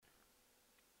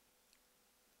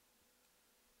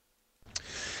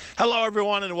Hello,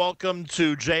 everyone, and welcome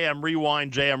to JM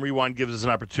Rewind. JM Rewind gives us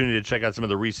an opportunity to check out some of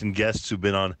the recent guests who've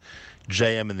been on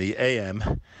JM and the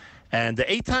AM. And the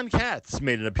Eitan Katz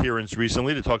made an appearance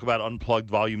recently to talk about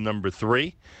Unplugged Volume Number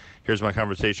 3. Here's my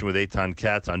conversation with Eitan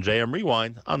Katz on JM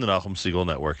Rewind on the Nachum Segal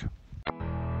Network.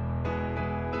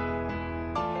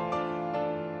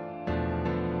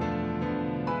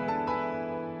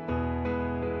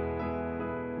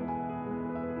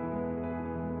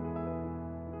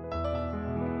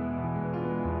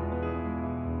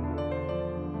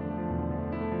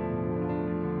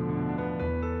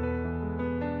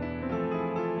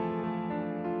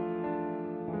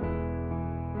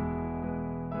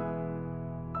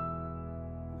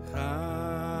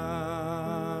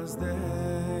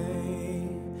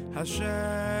 Hashem,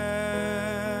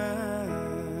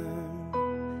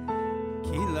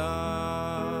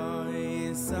 Kila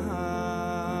Yisamnu,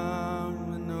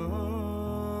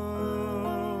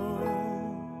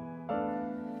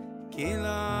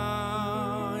 Kila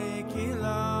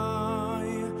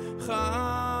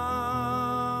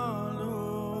Chalu,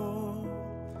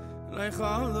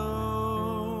 Leichalu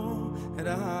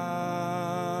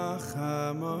Rachamu.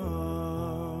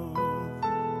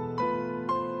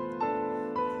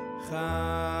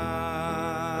 Chazdei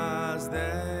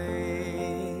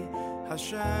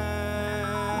Hashem,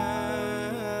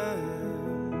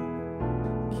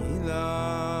 Kila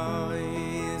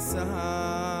Yisamnu,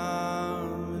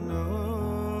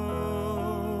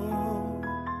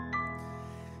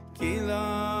 Kila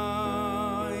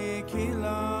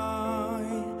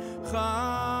Chalu,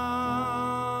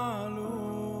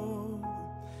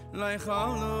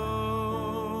 Leichalu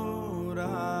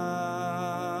Rachamu.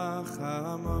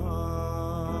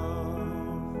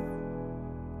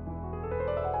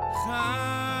 Chazdei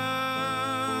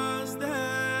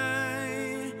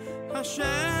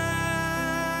Hashem,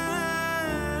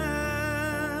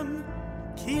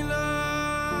 Kila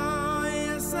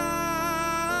Yisamnu,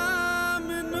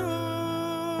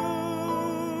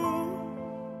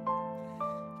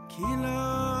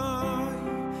 Kila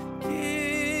Chalu,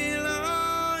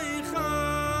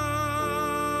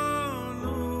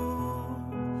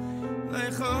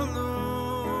 Leichalu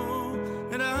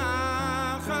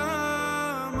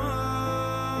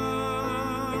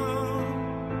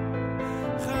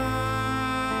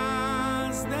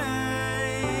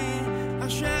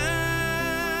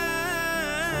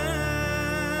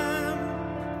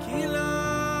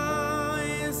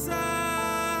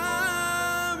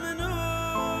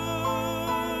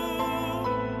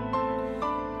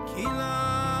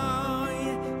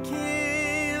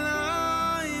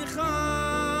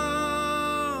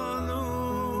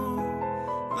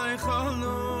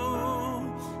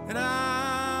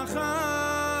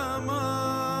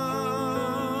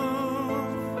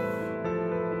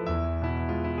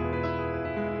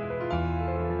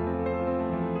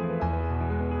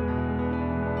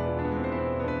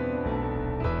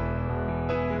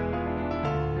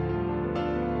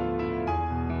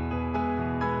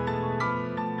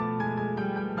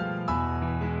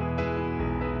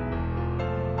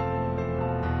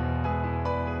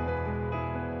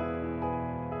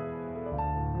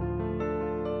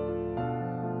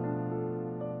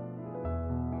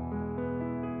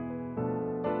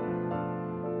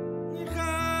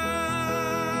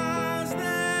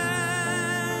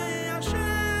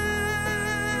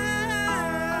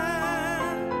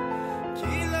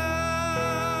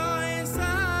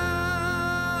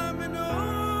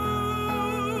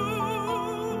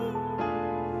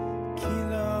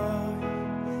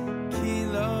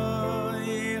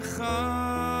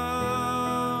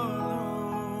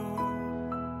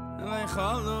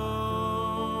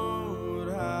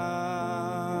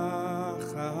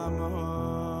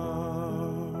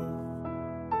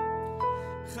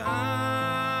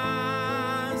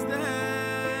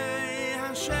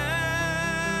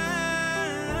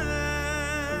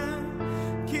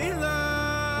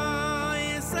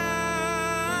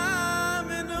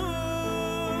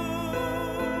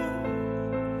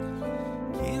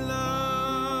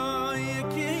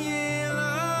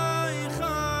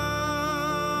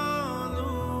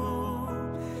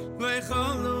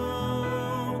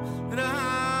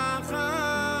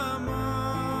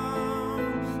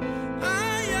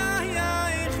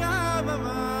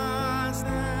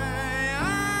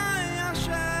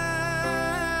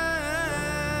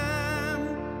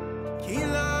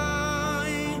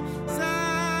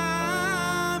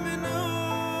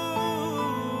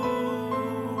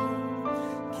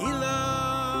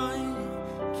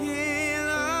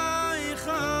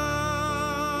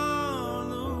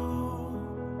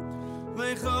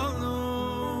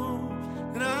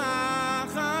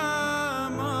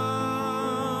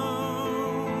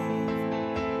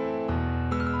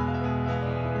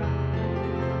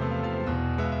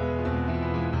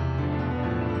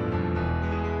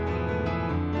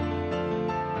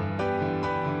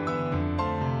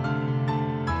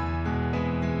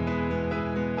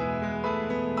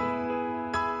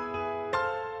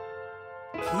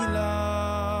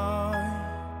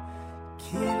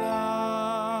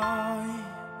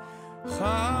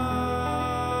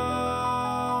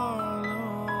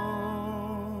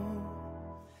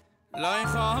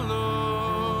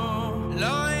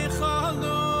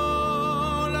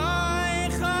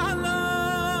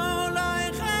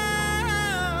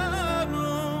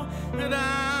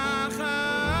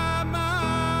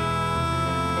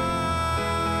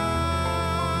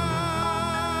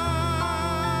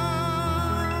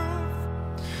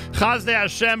Chazdei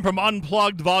Hashem from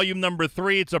Unplugged, volume number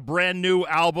 3. It's a brand new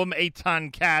album.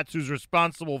 Eitan Katz, who's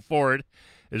responsible for it,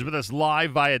 is with us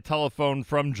live via telephone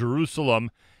from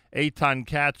Jerusalem. Eitan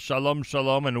Katz, shalom,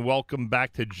 shalom, and welcome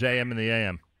back to JM in the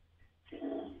AM.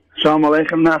 Shalom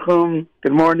Aleichem, Nachum.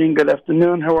 Good morning, good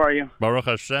afternoon. How are you? Baruch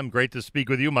Hashem, great to speak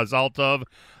with you. Mazal Tov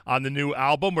on the new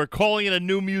album. We're calling it a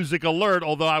new music alert,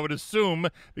 although I would assume,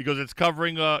 because it's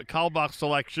covering Carlebach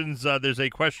selections, there's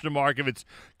a question mark if it's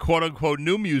quote-unquote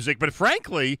new music. But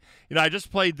frankly, I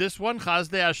just played this one,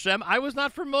 Chazdei Hashem. I was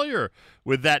not familiar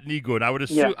with that nigun. I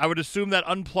would assume that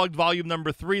Unplugged volume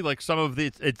number 3, like some of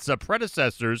its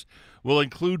predecessors, will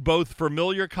include both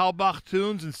familiar Carlebach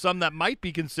tunes and some that might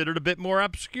be considered a bit more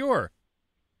obscure.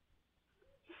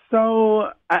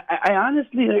 So I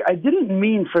honestly, I didn't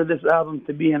mean for this album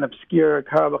to be an obscure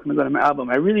Carlebach Nigunim album.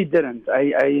 I really didn't.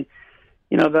 The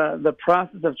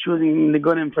process of choosing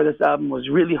Nigunim for this album was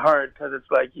really hard because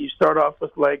it's like you start off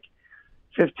with like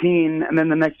 15, and then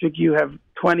the next week you have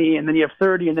 20, and then you have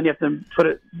 30, and then you have to put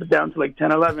it down to like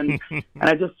 10, 11. And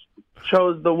I just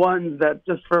chose the ones that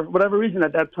just for whatever reason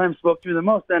at that time spoke to me the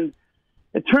most. And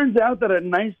it turns out that a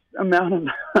nice amount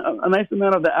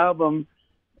of the album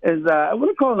is I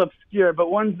wouldn't call it obscure, but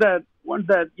ones that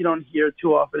you don't hear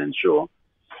too often in shul.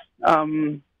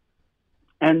 Like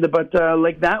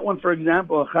that one, for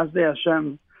example, Chazdei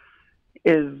Hashem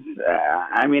is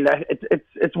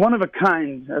it's one of a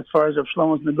kind as far as Rav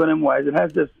Shlomo's Nigunim wise. It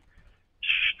has this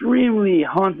extremely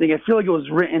haunting. I feel like it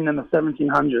was written in the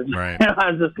 1700s. Right. It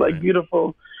has this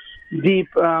beautiful, deep.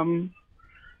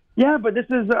 But this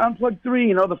is Unplugged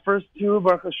 3. The first two,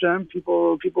 Baruch Hashem,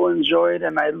 people enjoyed,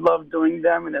 and I love doing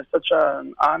them, and it's such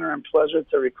an honor and pleasure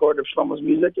to record Rav Shlomo's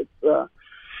music. It's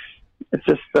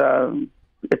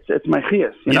my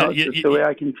chiyas, it's just the way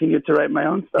I continue to write my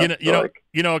own stuff.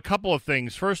 A couple of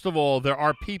things. First of all, there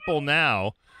are people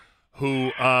now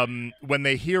who, when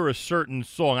they hear a certain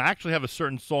song, I actually have a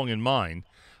certain song in mind.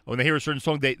 When they hear a certain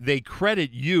song, they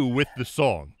credit you with the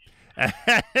song. And,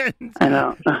 I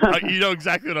know. You know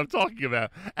exactly what I'm talking about.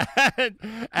 And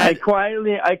I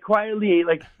quietly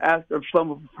asked Rav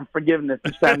Shlomo for forgiveness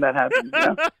each time that happens.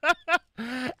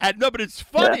 But it's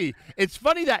funny. Yeah. It's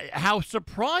funny that how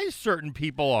surprised certain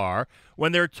people are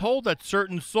when they're told that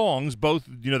certain songs, both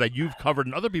that you've covered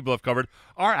and other people have covered,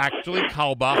 are actually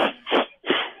Carlebach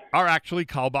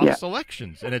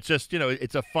selections. And it's just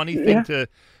it's a funny thing to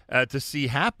see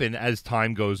happen as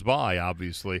time goes by,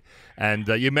 obviously. And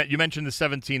you mentioned the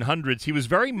 1700s. He was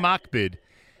very makbid.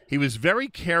 He was very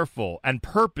careful and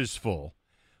purposeful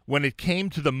when it came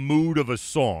to the mood of a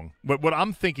song. What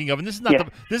I'm thinking of, and this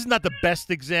is not the best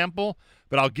example,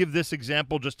 but I'll give this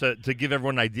example just to give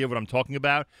everyone an idea of what I'm talking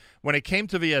about. When it came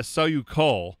to V'yasayu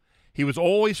Kol, he was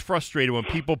always frustrated when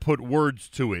people put words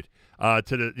to it, to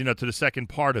the second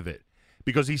part of it.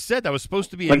 Because he said that was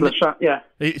supposed to be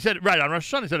He said, right, on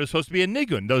Rosh Hashanah, he said it was supposed to be a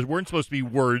nigun. Those weren't supposed to be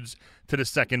words to the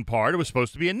second part. It was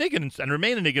supposed to be a nigun and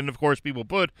remain a nigun. And, of course, people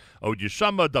put Od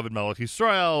Yeshama, David Melech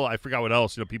Yisrael. I forgot what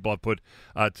else people have put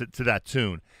to that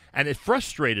tune. And it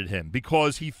frustrated him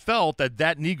because he felt that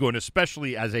nigun,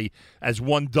 especially as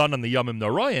one done on the Yomim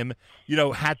Noraim,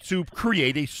 had to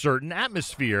create a certain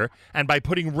atmosphere. And by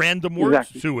putting random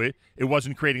words to it, it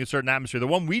wasn't creating a certain atmosphere. The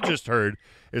one we just heard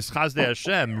is Chazdei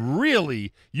Hashem.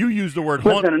 Really, you use the word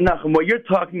haunt. Listen, Nachum, what you're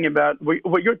talking about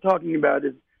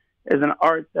is an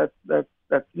art that's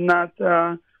not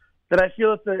that I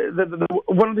feel it's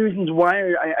one of the reasons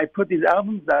why I put these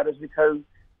albums out is because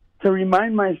to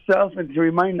remind myself and to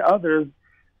remind others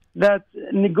that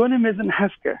Nigunim isn't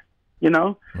hefker,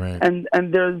 right.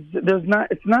 and there's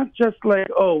not, it's not just like,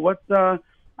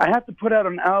 I have to put out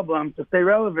an album to stay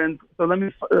relevant, so let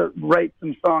me write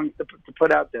some songs to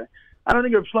put out there. I don't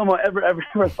think Rav Shlomo ever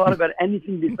thought about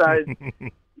anything besides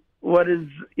what is,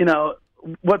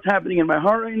 what's happening in my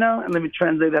heart right now, and let me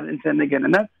translate that into Nigun.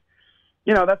 And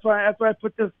that's why I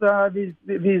put these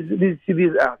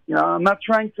CDs out. I'm not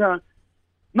trying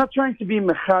to be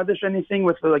mechadish anything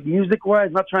with music wise.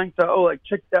 I'm not trying to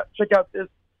check out this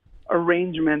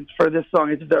arrangement for this song.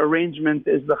 It's the arrangement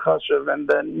is the chashuv and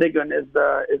the nigun is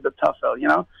the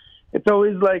tafel. It's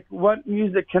always like, what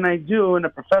music can I do in a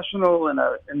professional and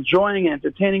a enjoying,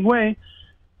 entertaining way?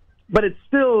 But it's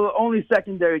still only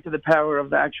secondary to the power of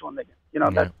the actual nigun.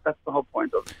 That's the whole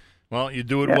point of it. Well, you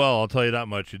do it Yeah. well. I'll tell you that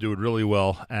much. You do it really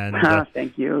well. And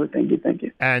Thank you.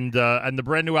 and the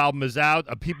brand new album is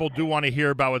out. People do want to hear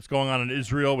about what's going on in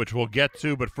Israel, which we'll get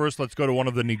to. But first, let's go to one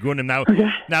of the nigunim.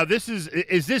 Now this is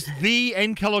this the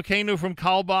En Kelokenu from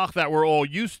Kalbach that we're all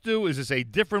used to? Is this a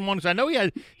different one? 'Cause I know he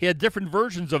had different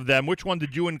versions of them. Which one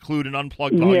did you include in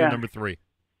Unplugged Volume number 3?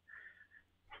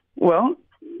 Well,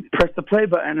 press the play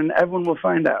button and everyone will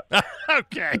find out.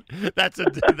 Okay, that's you're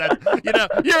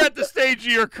at the stage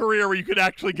of your career where you could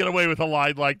actually get away with a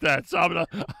line like that. So I'm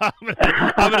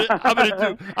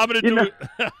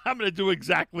gonna do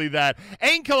exactly that.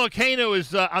 Ein Kelokenu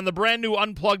is on the brand new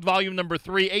Unplugged Volume number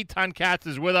 3. Eitan Katz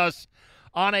is with us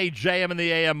on a JM in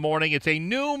the AM morning. It's a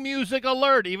new music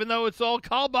alert, even though it's all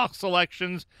Kalbach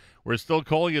selections. We're still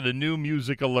calling it a new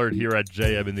music alert here at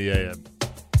JM in the AM.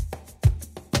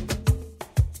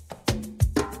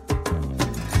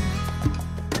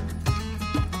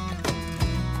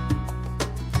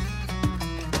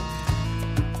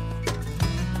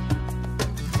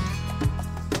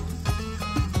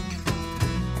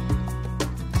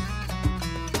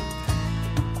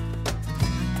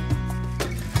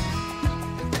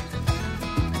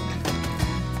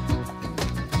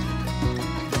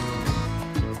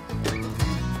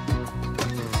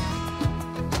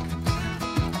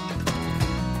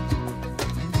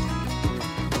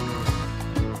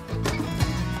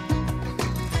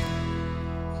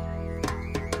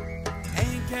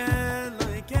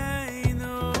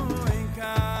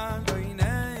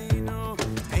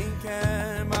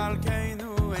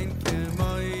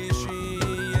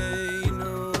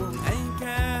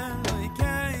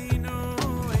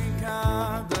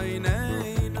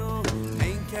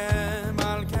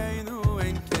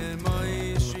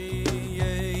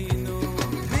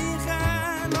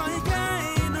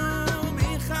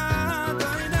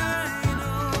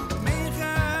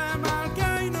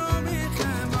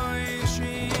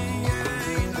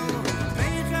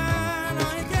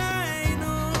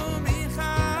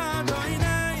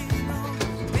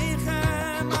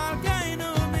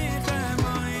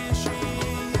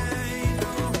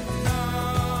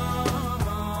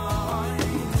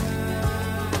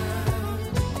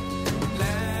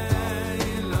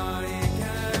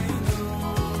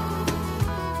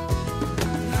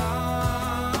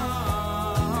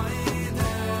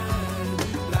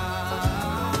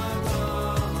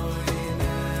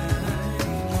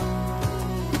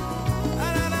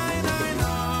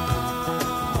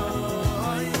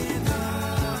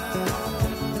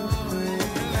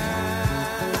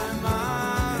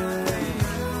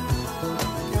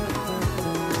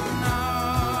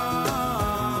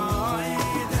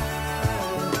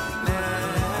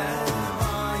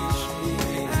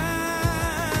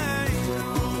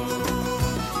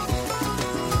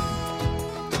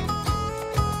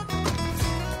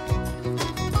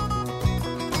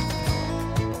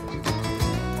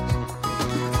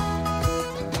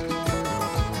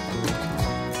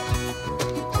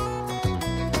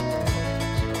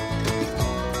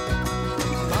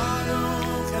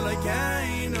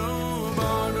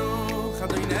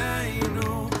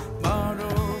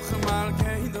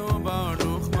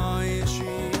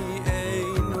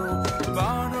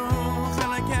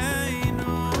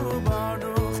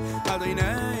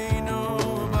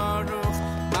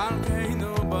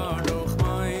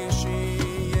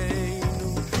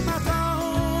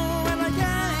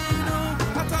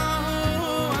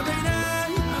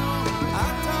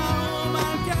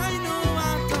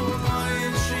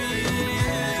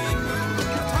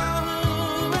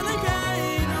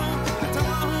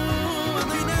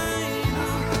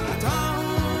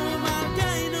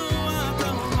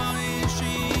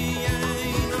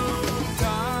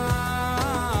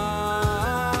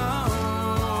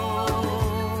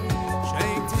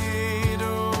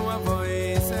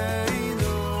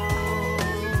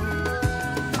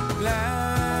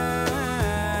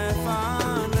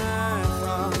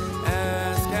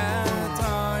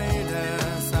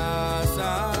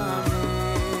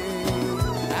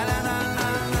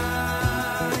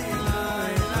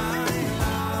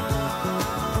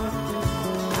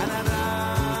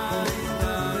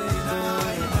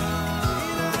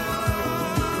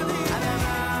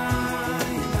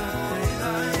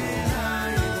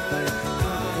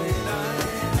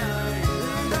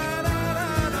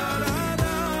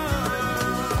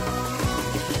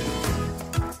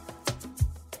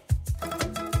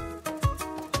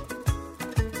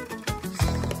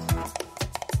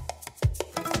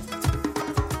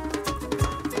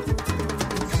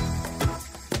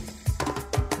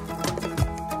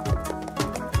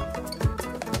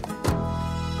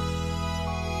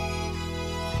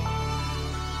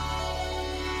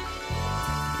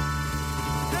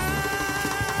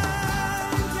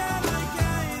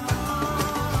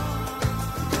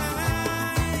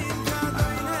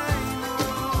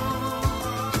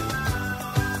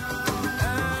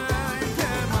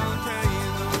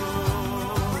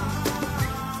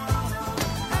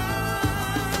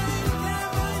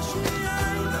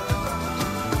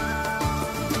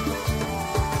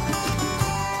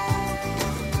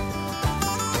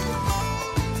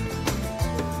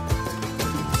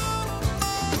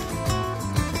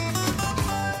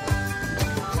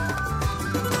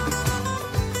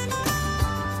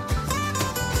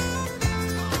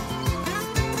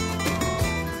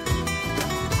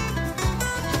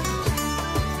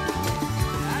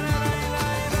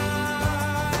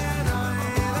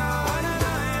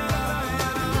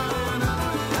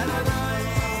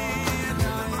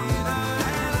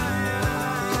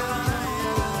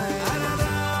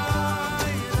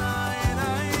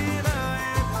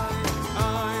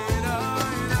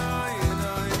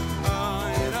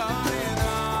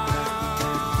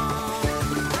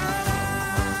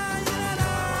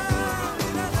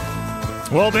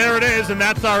 Well, there it is, and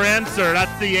that's our answer.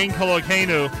 That's the Ein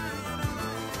Kolokenu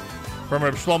from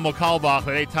Reb Shlomo Carlebach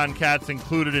at Eitan Katz,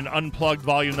 included in Unplugged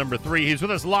Volume Number 3. He's with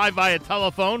us live via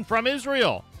telephone from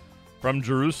Israel, from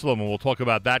Jerusalem, and we'll talk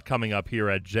about that coming up here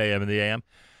at JM in the AM.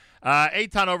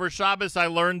 Eitan, over Shabbos, I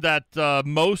learned that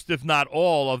most, if not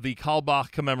all, of the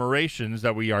Carlebach commemorations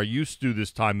that we are used to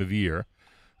this time of year,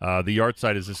 the yard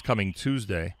site is this coming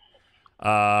Tuesday.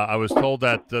 I was told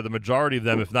that the majority of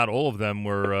them, if not all of them,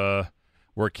 were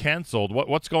canceled.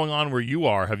 What's going on where you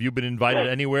are? Have you been invited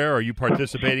anywhere? Are you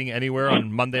participating anywhere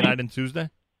on Monday night and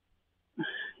Tuesday?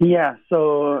 Yeah,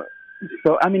 so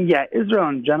I mean, yeah, Israel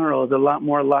in general is a lot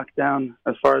more locked down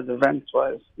as far as events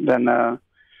wise than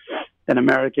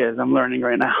America is. I'm learning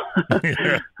right now.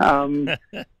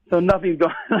 So nothing's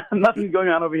going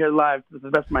on over here live to the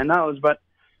best of my knowledge. But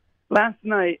last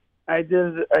night I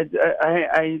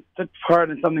took part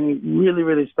in something really,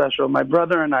 really special. My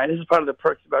brother and I, this is part of the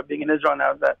perks about being in Israel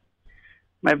now, is that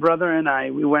my brother and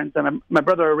I, we went, and my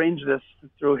brother arranged this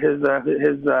through his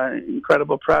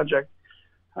incredible project.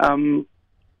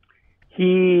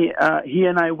 He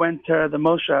and I went to the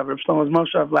Moshav, Reb Shlomo's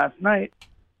Moshav last night,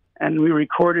 and we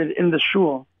recorded in the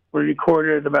shul. We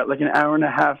recorded about like an hour and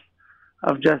a half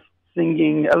of just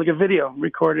singing, like a video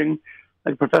recording,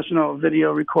 like professional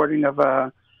video recording of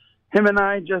him and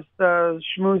I just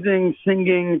schmoozing,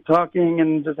 singing, talking,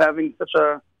 and just having such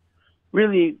a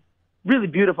really, really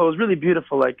beautiful. It was really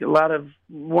beautiful, like a lot of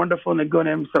wonderful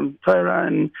nigunim, some Torah,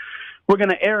 and we're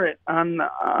going to air it on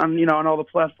all the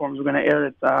platforms. We're going to air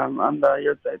it on the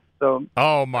yahrzeit. So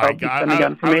oh my God, sending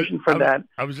out information for that.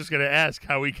 I was just going to ask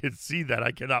how we could see that.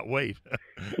 I cannot wait.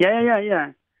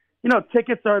 Yeah. You know,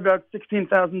 tickets are about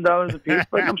 $16,000 a piece,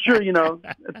 but I'm sure,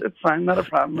 it's fine, not a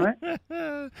problem, right?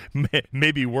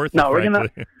 Maybe worth no, it,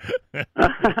 frankly.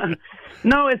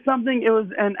 No, it's something, it was,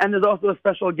 and there's also a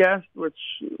special guest, which,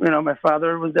 my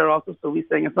father was there also, so we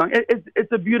sang a song.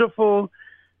 It's a beautiful,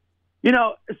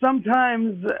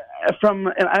 sometimes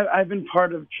and I've been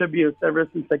part of tributes ever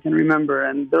since I can remember,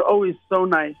 and they're always so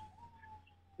nice.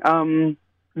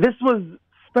 This was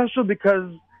special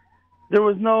because there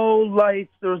was no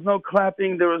lights, there was no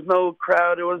clapping, there was no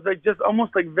crowd. It was like just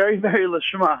almost like very, very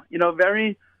lishma,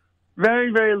 very,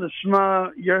 very, very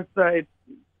lishma, yahrzeit.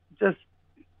 Just,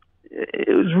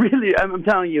 it was really, I'm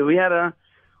telling you, we sat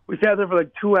there for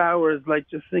like 2 hours, like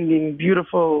just singing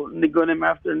beautiful nigunim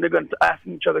after nigunim,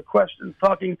 asking each other questions,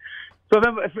 talking. So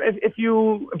if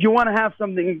you want to have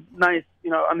something nice,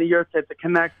 on the yahrzeit to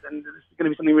connect, and this is going to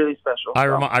be something really special. I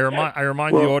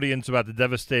remind the audience about the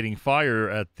devastating fire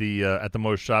at the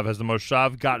Moshav. Has the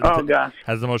Moshav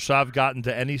gotten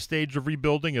to any stage of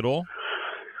rebuilding at all?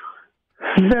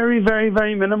 Very, very,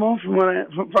 very minimal from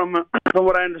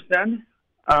what I understand.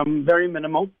 Very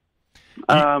minimal.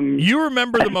 You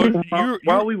remember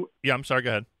the Yeah, I'm sorry. Go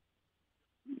ahead.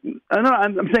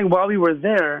 I'm saying while we were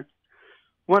there,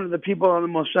 one of the people on the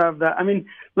Moshav that,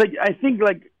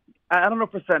 I don't know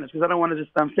percentage because I don't want to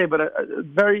just say, but a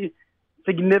very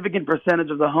significant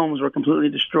percentage of the homes were completely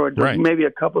destroyed. There was maybe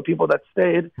a couple of people that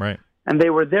stayed, right, and they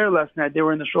were there last night. They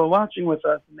were in the shul watching with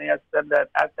us, and they had said that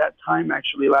at that time,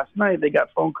 actually last night, they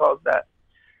got phone calls that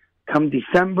come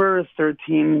December,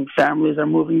 13 families are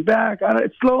moving back.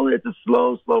 It's a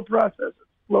slow process.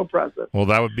 Well,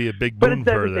 that would be a big boom but it's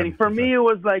devastating. For me, it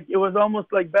was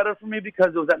almost like better for me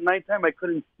because it was at nighttime. I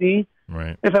couldn't see.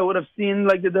 Right. If I would have seen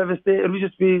like the devastation, it would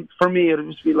just be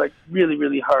like really,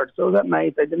 really hard. So that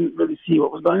night, I didn't really see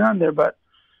what was going on there. But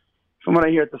from what I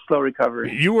hear, it's a slow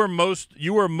recovery. You were most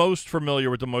familiar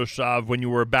with the Moshav when you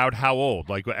were about how old?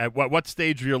 Like at what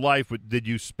stage of your life did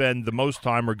you spend the most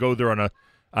time or go there on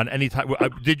any type?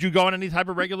 Did you go on any type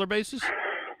of regular basis?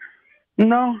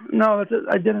 No,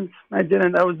 I didn't. I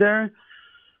was there,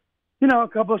 a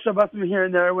couple of Shabbatim here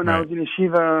and there when I was in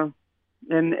yeshiva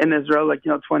in Israel,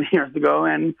 20 years ago,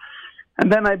 and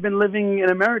then I've been living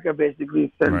in America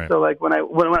basically since. Right. So like when I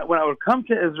would come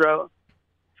to Israel,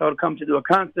 so I would come to do a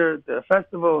concert, a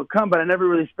festival, but I never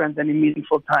really spent any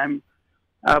meaningful time.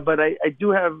 But I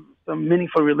do have some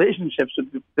meaningful relationships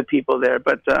with the people there,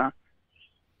 but.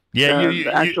 The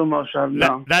actual Moshav,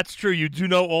 no. That's true. You do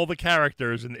know all the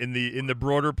characters in the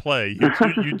broader play.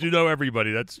 You do know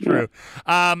everybody. That's true.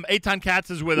 Eitan Katz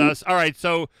is with us. All right,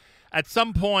 so at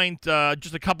some point,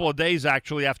 just a couple of days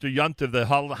actually after Yontiv, the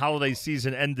holiday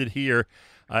season ended here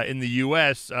in the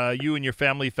U.S., you and your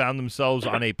family found themselves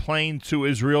on a plane to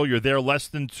Israel. You're there less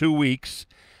than 2 weeks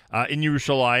in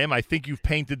Yerushalayim. I think you've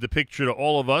painted the picture to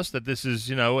all of us that this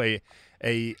is, I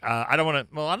don't want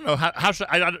to. Well, I don't know how should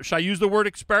I use the word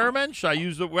experiment? Should I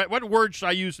use what word should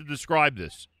I use to describe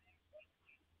this?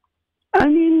 I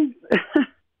mean,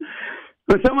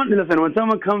 when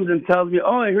someone comes and tells me,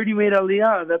 "Oh, I heard you made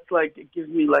Aliyah," that's like it gives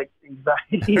me like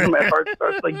anxiety, and my heart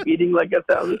starts like beating like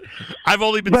 1,000. I've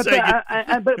only been saying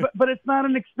it. But it's not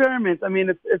an experiment. I mean,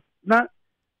 it's not.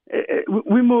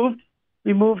 We moved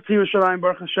to Yerushalayim,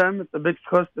 Baruch Hashem. It's a big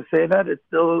zchus to say that. It's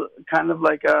still kind of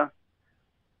like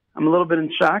I'm a little bit in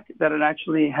shock that it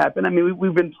actually happened. I mean,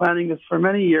 we've been planning this for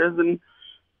many years, and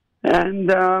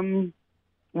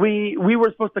we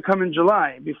were supposed to come in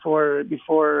July before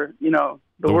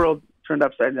the world turned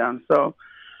upside down. So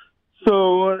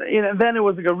then it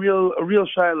was like a real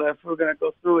shiloh if we're going to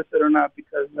go through with it or not,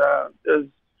 because there's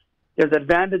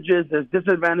advantages, there's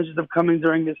disadvantages of coming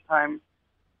during this time.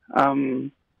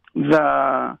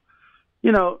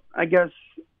 I guess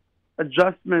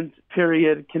adjustment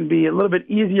period can be a little bit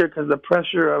easier because the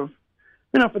pressure of,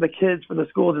 for the kids, for the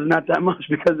schools is not that much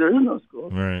because there is no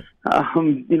schools, right?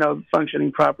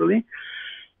 Functioning properly.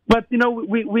 But,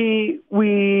 we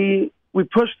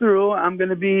push through. I'm going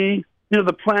to be,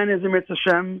 the plan is in Mitzvah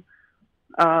Hashem,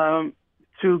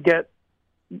 to get,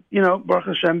 Baruch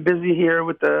Hashem busy here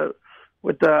with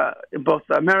both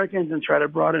the Americans and try to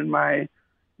broaden my,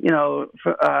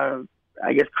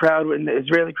 crowd in the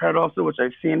Israeli crowd also, which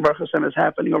I've seen Baruch Hashem is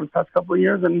happening over the past couple of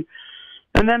years. And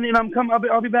then,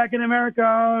 I'll be back in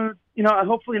America,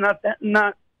 hopefully not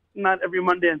every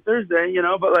Monday and Thursday,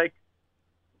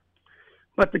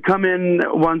 but to come in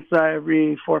once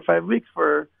every 4 or 5 weeks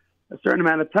for a certain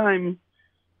amount of time.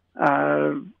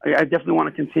 I definitely want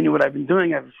to continue what I've been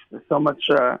doing. I've so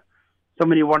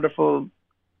many wonderful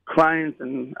clients,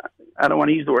 and I don't want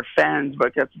to use the word fans,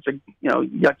 but that's such a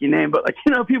yucky name. But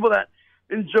people that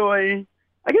enjoy,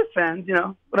 I guess fans,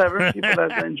 whatever, people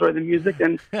that enjoy the music,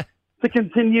 and to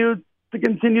continue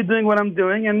doing what I'm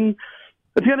doing, and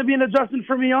it's going to be an adjustment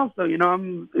for me also.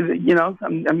 I'm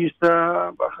used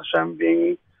to Baruch Hashem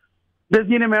being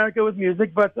busy in America with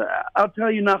music, but I'll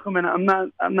tell you, Nachum, and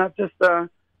I'm not just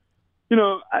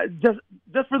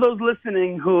just for those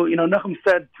listening who Nachum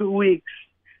said 2 weeks.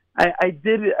 I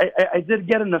did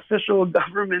get an official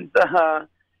government,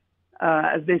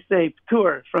 as they say,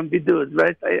 tour from Bidud,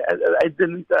 right? I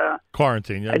didn't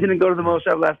quarantine. Yeah. I didn't go to the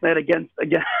Moshav last night against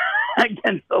the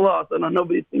law, so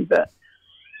nobody thinks that.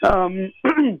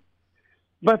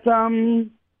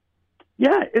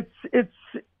 It's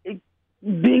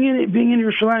being in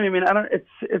Yerushalayim. I mean,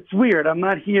 it's weird. I'm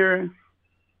not here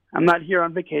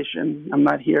on vacation. I'm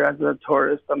not here as a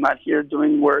tourist. I'm not here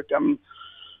doing work. I'm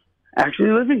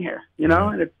actually living here,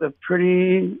 and it's a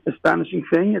pretty astonishing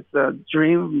thing. It's a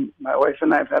dream my wife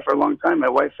and I have had for a long time. My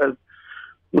wife has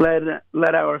led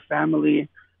our family,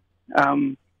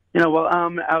 while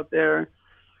I'm out there,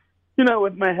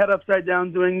 with my head upside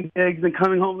down doing gigs and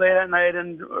coming home late at night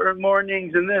or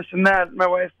mornings and this and that. My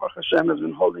wife, Baruch Hashem, has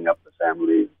been holding up the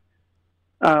family,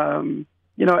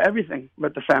 everything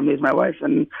but the family is my wife.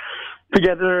 And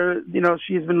together,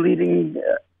 she's been leading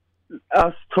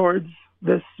us towards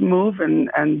this move,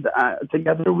 and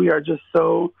together we are just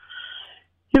so,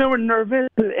 we're nervous,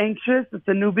 anxious. It's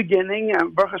a new beginning.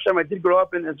 Baruch Hashem, I did grow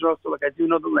up in Israel, so I do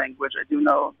know the language. I do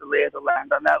know the lay of the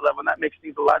land on that level, and that makes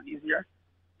things a lot easier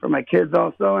for my kids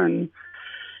also. And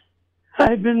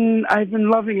I've been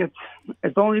loving it.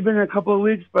 It's only been a couple of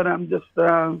weeks, but I'm just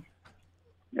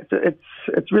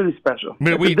it's really special.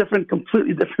 It's a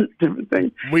completely different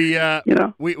thing. We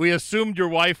assumed your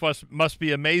wife must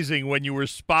be amazing when you were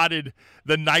spotted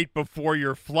the night before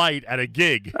your flight at a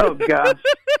gig. Oh gosh,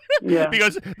 yeah.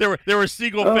 Because there were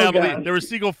Siegel family. Gosh. There were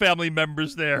Siegel family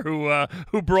members there who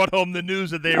brought home the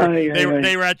news that they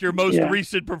were at your most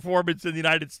recent performance in the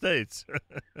United States.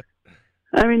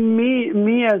 I mean,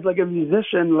 me as like a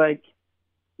musician, like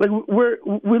we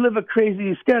live a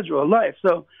crazy schedule of life,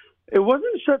 so. It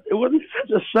wasn't such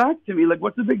a shock to me. Like,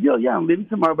 what's the big deal? Yeah, I'm leaving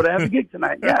tomorrow, but I have a gig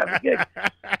tonight. Yeah, I have a gig.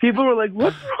 People were like,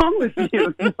 "What's wrong with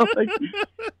you?"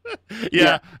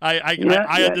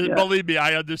 Believe me,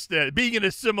 I understand. Being in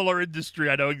a similar industry,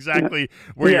 I know exactly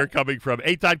where you're coming from.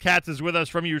 Eitan Katz is with us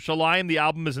from Yerushalayim. The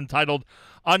album is entitled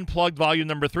Unplugged, Volume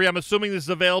Number 3. I'm assuming this is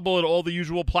available at all the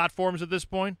usual platforms at this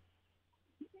point.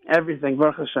 Everything,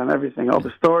 Baruch Hashem, everything, all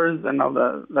the stores and all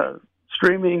the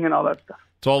streaming and all that stuff.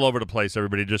 It's all over the place.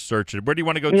 Everybody just search it. Where do you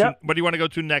want to go to? Where do you want to go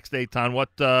to next, Eitan?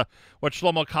 What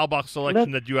Shlomo Carlebach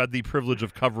selection that you had the privilege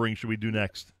of covering should we do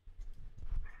next?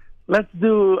 Let's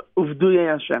do Uvduye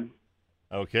Hashem.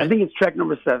 Okay. I think it's track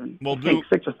number 7. We'll do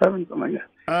 6 or 7, something like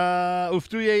that.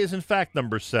 Uvduye is in fact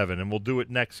number 7, and we'll do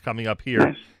it next coming up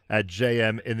here at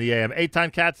JM in the AM.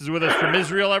 Eitan Katz is with us from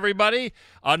Israel, everybody.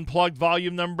 Unplugged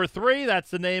Volume Number 3. That's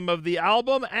the name of the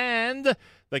album, and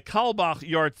the Carlebach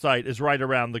Yahrzeit is right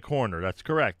around the corner. That's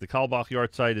correct. The Carlebach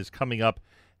Yahrzeit is coming up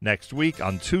next week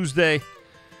on Tuesday.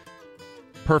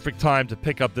 perfect time to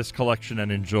pick up this collection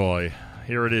and enjoy.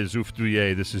 Here it is,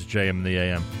 Ufduye. This is JM in the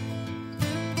AM.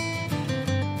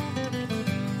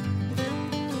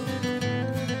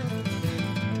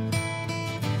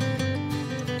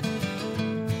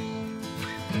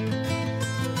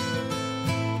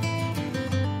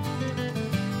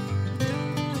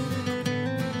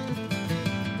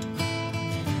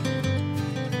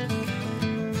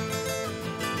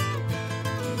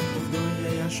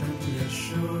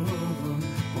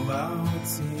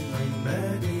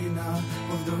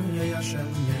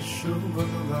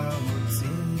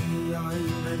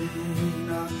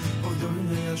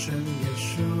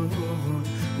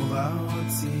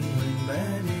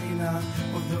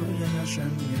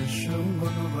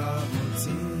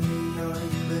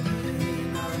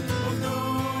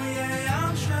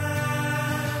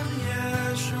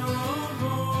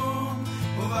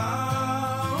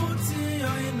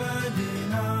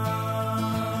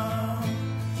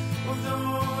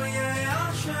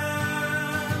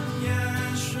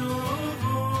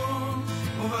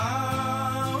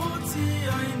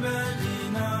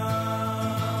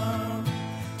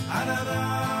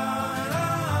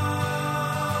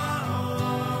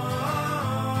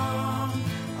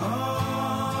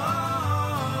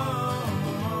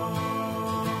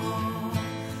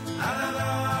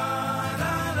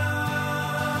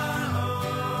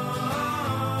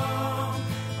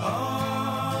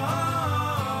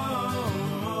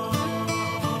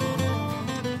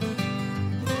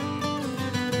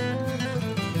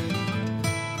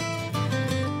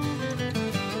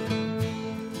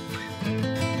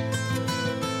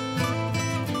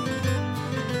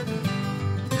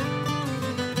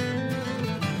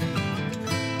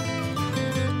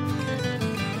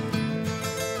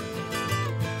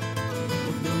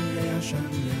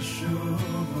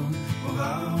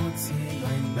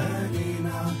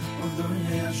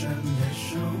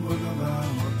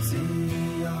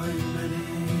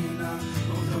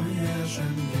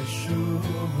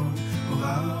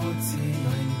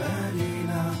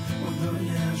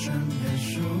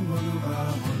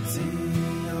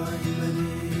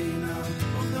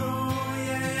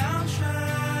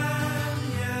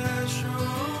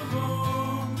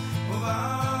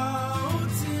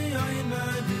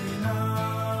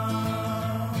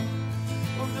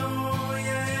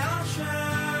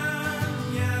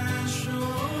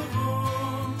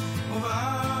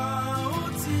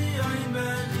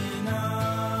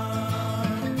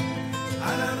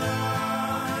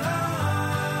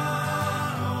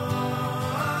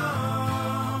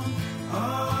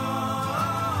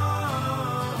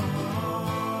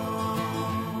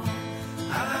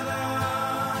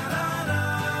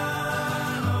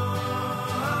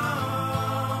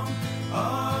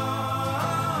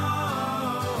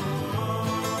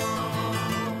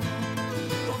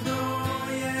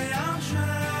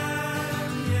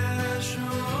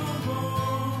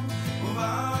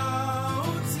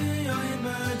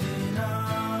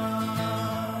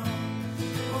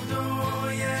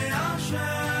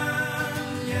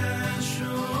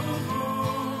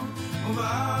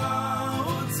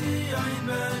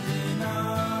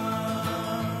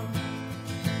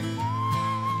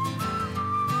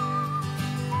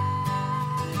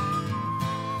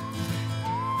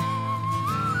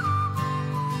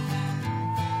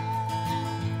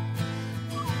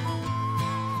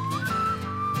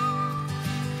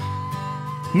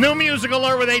 New music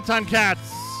alert with Eitan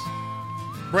Katz.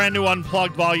 Brand new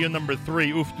Unplugged Volume number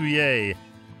 3, Ufduye.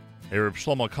 A Reb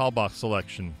Shlomo Carlebach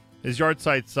selection. His yard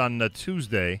site's on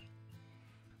Tuesday,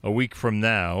 a week from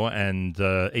now, and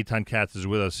Eitan Katz is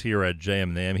with us here at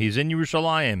JM. He's in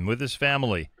Yerushalayim with his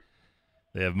family.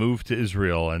 They have moved to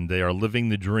Israel, and they are living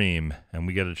the dream, and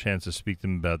we get a chance to speak to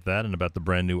them about that and about the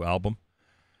brand new album.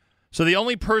 So the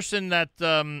only person that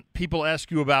people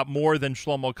ask you about more than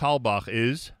Shlomo Carlebach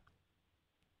is...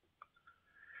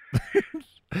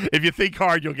 If you think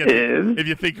hard, you'll get. If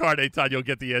you think hard, Eitan, you'll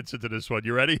get the answer to this one.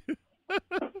 You ready?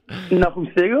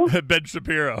 Nachum Segal? Ben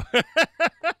Shapiro.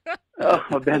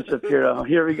 Oh, Ben Shapiro.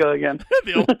 Here we go again.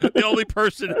 the only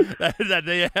person that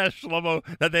they ask Shlomo,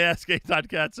 that they ask Eitan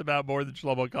Katz about more than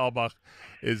Shlomo Carlebach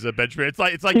is Ben Shapiro.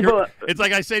 It's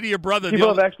like I say to your brother. People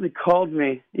have actually called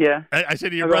me. Yeah. I say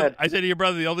to your brother. I say to your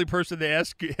brother, the only person they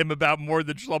ask him about more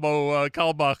than Shlomo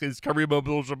Carlebach is Kareem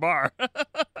Abdul-Jabbar.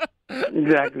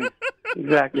 Exactly.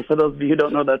 For those of you who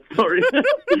don't know that story.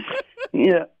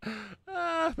 Yeah.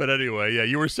 But anyway, yeah,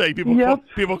 you were saying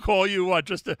people call you what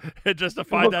just to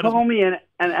find out. People call me and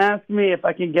ask me if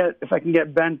I can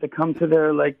get Ben to come to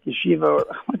their yeshiva.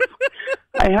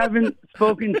 I haven't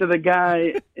spoken to the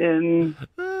guy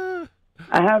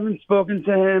I haven't spoken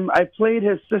to him. I played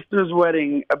his sister's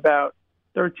wedding about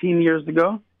 13 years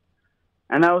ago,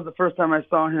 and that was the first time I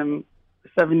saw him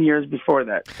 7 years before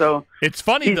that. So it's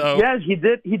funny though. Yeah, he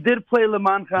did play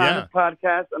Leman Khan on his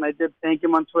podcast, and I did thank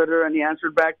him on Twitter, and he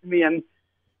answered back to me. And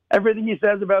everything he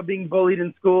says about being bullied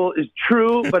in school is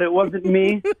true, but it wasn't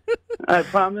me. I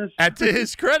promise. And to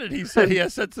his credit, he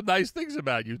has said some nice things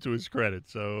about you. To his credit,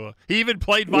 so he even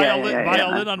played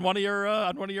violin on one of your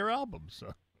albums.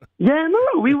 So. Yeah,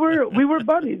 no, we were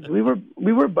buddies. We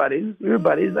were buddies.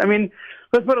 I mean,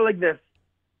 let's put it like this: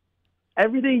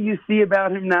 everything you see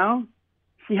about him now,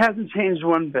 he hasn't changed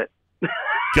one bit.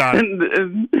 Got it.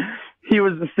 and he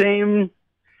was the same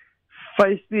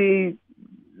feisty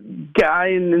guy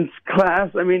in class.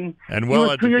 I mean, and he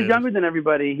was 2 years younger than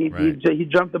everybody. He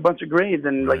jumped a bunch of grades,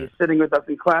 and like he's sitting with us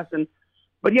in class.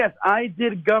 But yes, I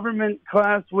did government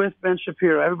class with Ben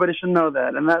Shapiro. Everybody should know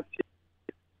that, and that's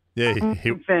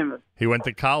he famous. He went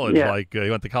to college. He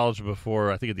went to college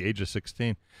before, I think, at the age of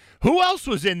 16. Who else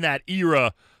was in that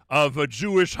era of a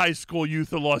Jewish high school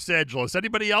youth in Los Angeles?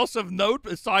 Anybody else of note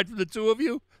aside from the two of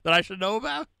you that I should know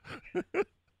about?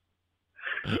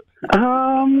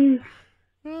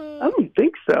 I don't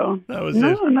think so. That was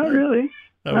not really.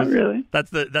 Not really.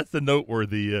 That's the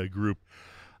noteworthy group.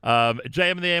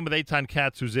 JM and the AM with Eitan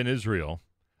Katz, who's in Israel.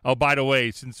 Oh, by the way,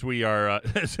 since we're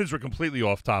completely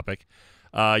off topic,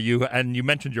 you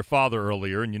mentioned your father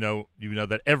earlier, and you know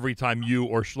that every time you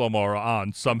or Shlomo are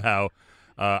on, somehow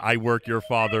I work your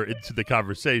father into the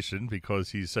conversation because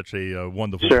he's such a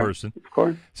wonderful person. Of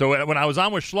course. So when I was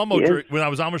on with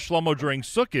Shlomo during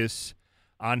Sukkot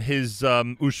on his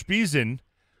Ushpizin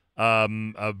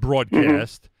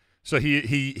broadcast. So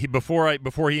he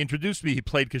before he introduced me, he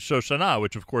played Kishoshana,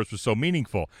 which of course was so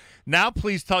meaningful. Now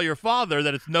please tell your father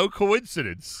that it's no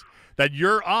coincidence that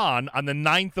you're on the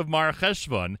 9th of Mar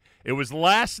Cheshvan. It was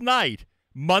last night,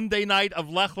 Monday night of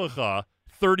Lech Lecha,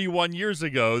 31 years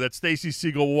ago, that Stacy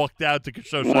Siegel walked out to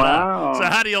Kishoshana. Wow. So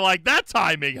how do you like that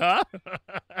timing, huh?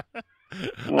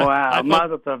 Wow,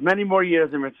 Mazel Tov. Many more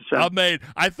years in Mitzvah.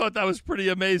 I thought that was pretty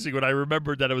amazing when I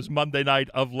remembered that it was Monday night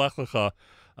of Lech Lecha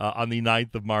on the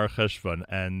 9th of Mar Cheshvan.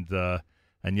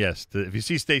 And yes, if you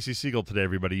see Stacy Siegel today,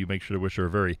 everybody, you make sure to wish her a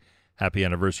very happy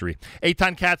anniversary.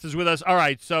 Eitan Katz is with us. All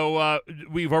right, so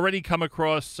we've already come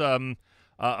across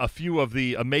a few of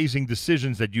the amazing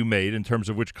decisions that you made in terms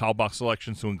of which Carlebach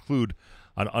selections to include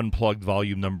on Unplugged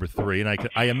Volume Number 3. And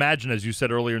I imagine, as you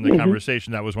said earlier in the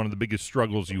conversation, that was one of the biggest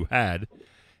struggles you had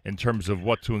in terms of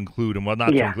what to include and what not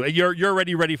to include. You're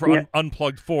already ready for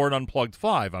Unplugged 4 and Unplugged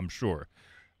 5, I'm sure,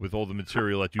 with all the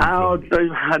material that you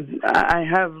I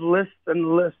have lists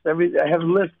and lists. I have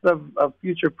lists of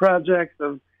future projects,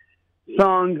 of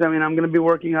songs. I mean, I'm going to be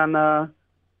working on a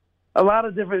lot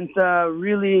of different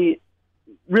really,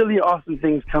 really awesome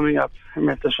things coming up in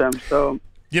Hashem. So,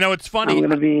 it's funny. I'm going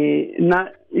to be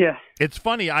It's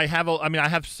funny. I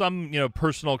have some,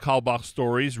 personal Carlebach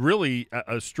stories. Really,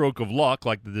 a stroke of luck.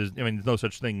 Like there's no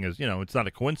such thing as, it's not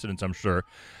a coincidence, I'm sure.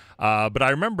 But I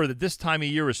remember that this time of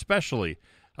year, especially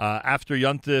after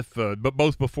Yontif, but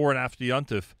both before and after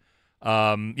Yontif,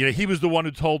 he was the one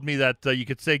who told me that you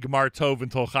could say Gemar Tov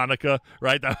until Hanukkah,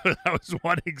 right? That was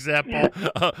one example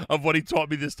of what he taught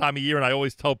me this time of year, and I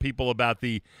always tell people about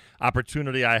the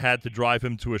opportunity I had to drive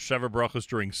him to a Sheva Brachos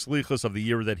during Slichus of the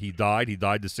year that he died. He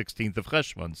died the 16th of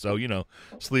Cheshvan, so,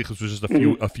 Slichus was just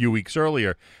a few weeks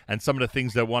earlier, and some of the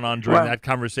things that went on during that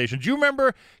conversation. Do you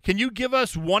remember, can you give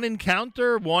us one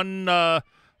encounter,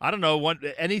 I don't know,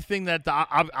 anything that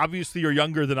obviously you're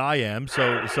younger than I am,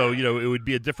 so it would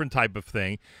be a different type of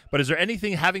thing. But is there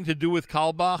anything having to do with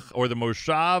Carlebach or the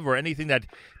Moshav or anything that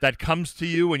comes to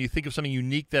you when you think of something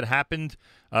unique that happened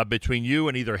between you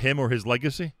and either him or his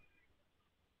legacy?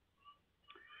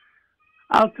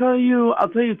 I'll tell you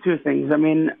two things. I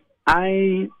mean,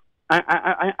 I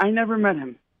never met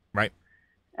him, right?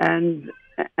 And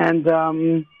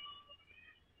I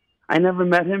never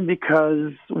met him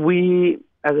because we,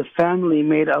 as a family,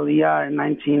 made Aliyah in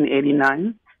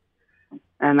 1989,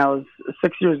 and I was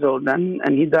 6 years old then,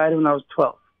 and he died when I was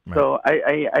 12. Right. So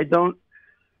I don't.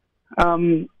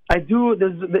 I do.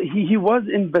 He was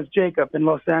in Beth Jacob in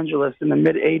Los Angeles in the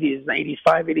mid 80s,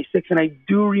 85, 86, and I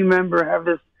do remember have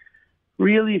this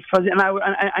really fuzzy. And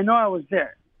I know I was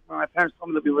there. When my parents told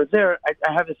me that we were there. I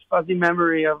have this fuzzy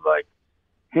memory of like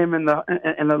him in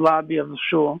the lobby of the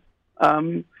shul.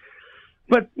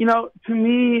 But to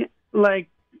me, like,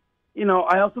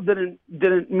 I also didn't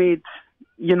meet,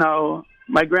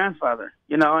 my grandfather,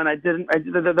 and I didn't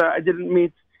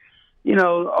meet,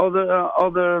 all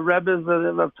the rebbes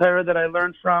of Torah that I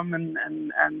learned from, and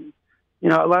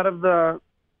a lot of the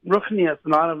ruchnias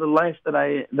and a lot of the life that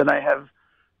I have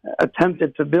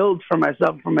attempted to build for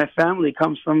myself, for my family,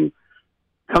 comes from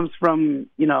comes from,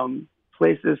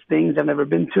 places, things I've never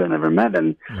been to, I've never met.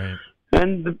 And Right.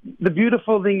 and the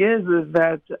beautiful thing is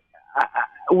that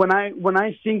when I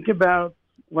think about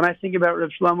Rav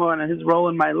Shlomo and his role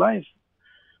in my life,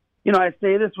 I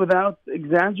say this without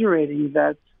exaggerating,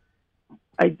 that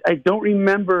I don't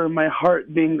remember my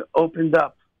heart being opened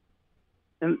up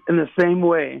in the same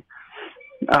way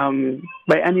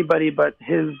by anybody but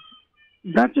his,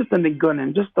 not just the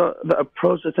nigunim, just the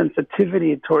approach, the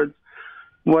sensitivity towards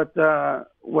what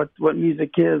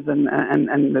music is and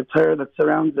the Torah that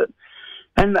surrounds it.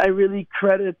 And I really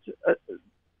credit,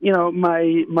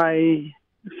 my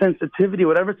sensitivity,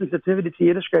 whatever sensitivity to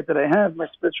Yiddishkeit that I have, my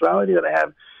spirituality that I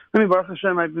have. I mean, Baruch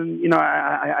Hashem, I've been,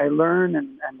 I learn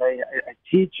and I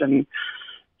teach, and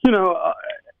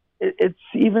it's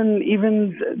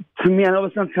even to me. I know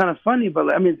it sounds kind of funny,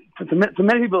 but I mean, to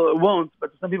many people it won't,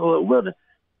 but to some people it would.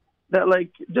 That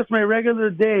like just my regular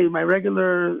day,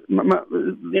 learning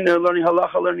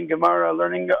halacha, learning Gemara,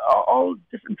 learning all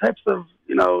different types of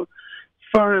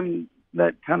forum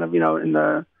that kind of in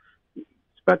the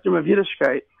spectrum of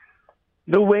Yiddishkeit.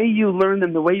 The way you learn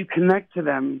them, the way you connect to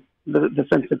them, the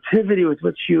sensitivity with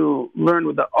which you learn,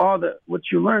 with the awe that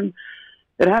which you learn,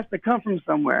 it has to come from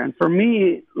somewhere. And for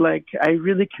me, like, I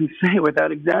really can say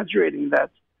without exaggerating that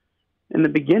in the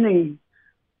beginning,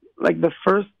 like the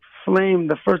first flame,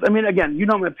 again,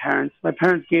 my parents. My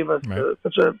parents gave us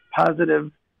such a positive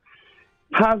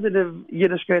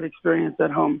Yiddishkeit experience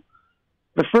at home.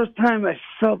 The first time I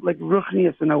felt like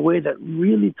Ruchnius in a way that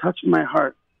really touched my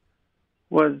heart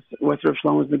was with Rav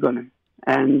Shlomo's Nigunim.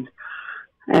 And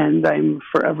I'm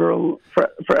forever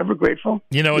grateful.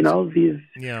 These these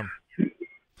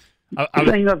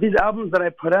albums that I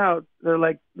put out, they're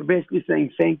basically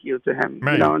saying thank you to him.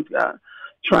 Right. And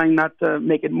trying not to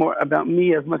make it more about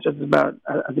me as much as about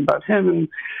him. And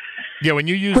when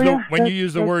you use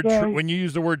the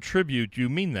word tribute, you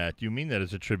mean that. You mean that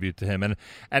as a tribute to him. And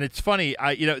it's funny,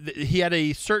 he had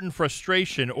a certain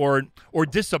frustration or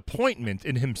disappointment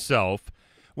in himself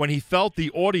when he felt the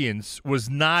audience was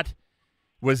not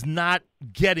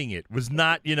getting it, was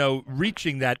not,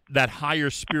 reaching that higher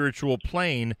spiritual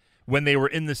plane when they were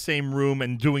in the same room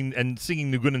and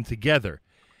singing Nigunim together.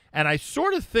 And I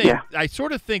sort of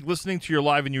think, listening to your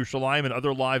Live in Yerushalayim and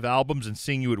other live albums and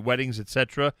seeing you at weddings,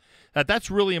 etc., that's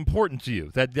really important to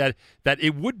you. That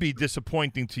it would be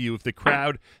disappointing to you if the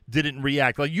crowd didn't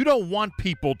react. Like, you don't want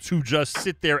people to just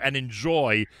sit there and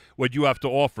enjoy what you have to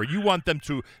offer. You want them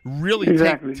to really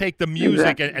take the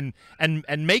music and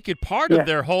make it part of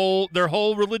their whole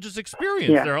religious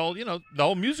experience, their whole the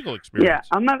whole musical experience.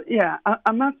 I'm not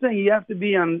saying you have to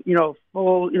be on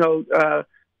full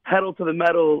pedal to the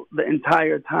metal the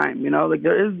entire time.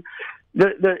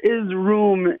 There is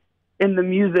room in the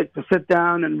music to sit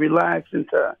down and relax and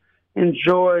to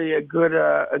enjoy a good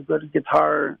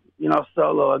guitar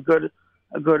solo, a good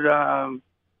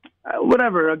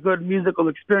musical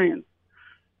experience.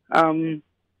 But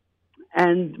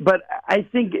I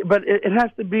think it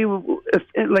has to be what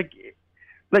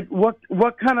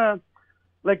kind of,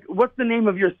 like, what's the name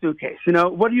of your suitcase?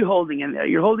 What are you holding in there?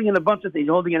 You're holding in a bunch of things.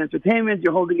 You're holding in entertainment.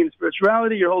 You're holding in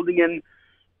spirituality. You're holding in,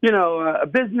 a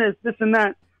business, this and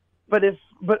that. But if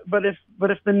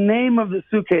the name of the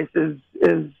suitcase is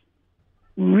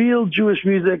real Jewish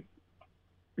music,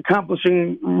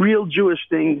 accomplishing real Jewish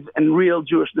things and real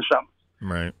Jewish neshamas,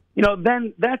 right?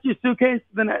 Then that's your suitcase.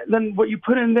 Then what you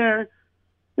put in there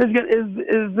is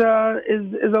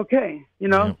okay.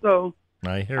 Yeah. So.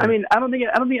 I hear. I mean, I don't think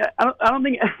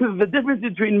the difference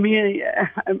between me,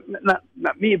 not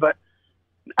me, but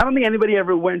I don't think anybody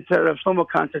ever went to a Shlomo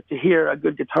concert to hear a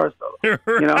good guitar solo.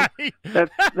 Right.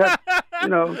 That's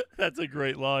That's a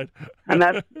great line. and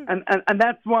that's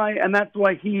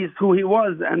why he's who he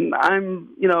was, and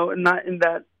I'm not in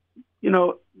that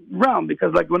realm,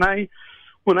 because like when I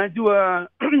do a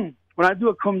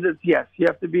kumditz, yes, you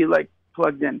have to be like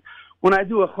plugged in. When I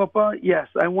do a chuppah, yes,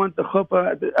 I want the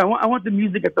chuppah. I want the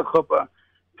music at the chuppah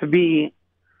to be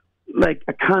like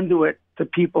a conduit to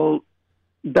people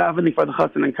davening for the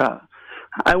chassan and kala.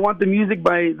 I want the music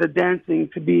by the dancing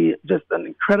to be just an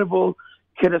incredible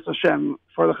kiddush Hashem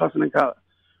for the chassan and kala.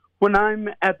 When I'm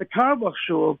at the Karabach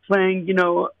shul playing,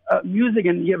 music,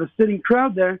 and you have a sitting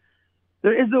crowd there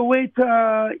is a way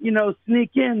to,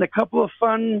 sneak in a couple of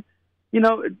fun,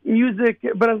 music,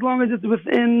 but as long as it's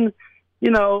within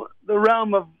the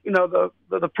realm of,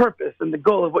 the purpose and the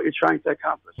goal of what you're trying to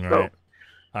accomplish. Right. So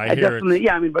I definitely,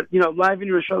 but, Live in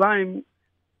Yerushalayim,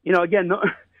 again,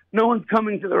 no one's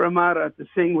coming to the Ramada to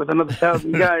sing with another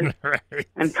 1,000 guys Right.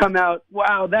 and come out.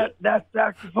 Wow, that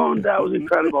saxophone, that was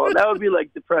incredible. That would be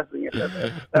like depressing.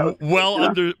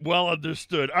 Well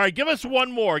understood. All right, give us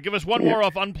one more. Give us one more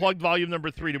off Unplugged Volume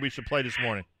number 3 that we should play this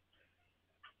morning.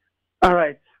 All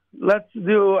right, let's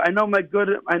do. I know my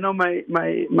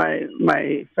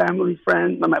family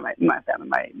friend,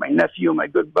 my nephew, my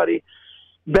good buddy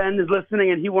Ben is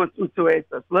listening, and he wants Utu Esa.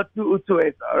 So let's do Utu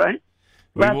Esa. All right.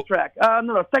 Last track.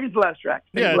 No, second to last track.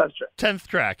 Yeah, 10th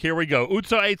track. Here we go.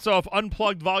 Utso Eitzov,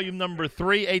 Unplugged Volume number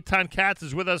 3. Eitan Katz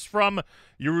is with us from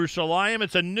Yerushalayim.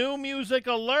 It's a new music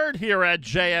alert here at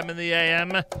JM in the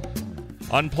AM.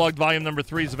 Unplugged Volume number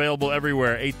 3 is available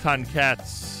everywhere. Eitan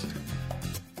Katz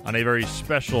on a very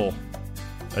special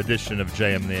edition of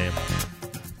JM in the AM.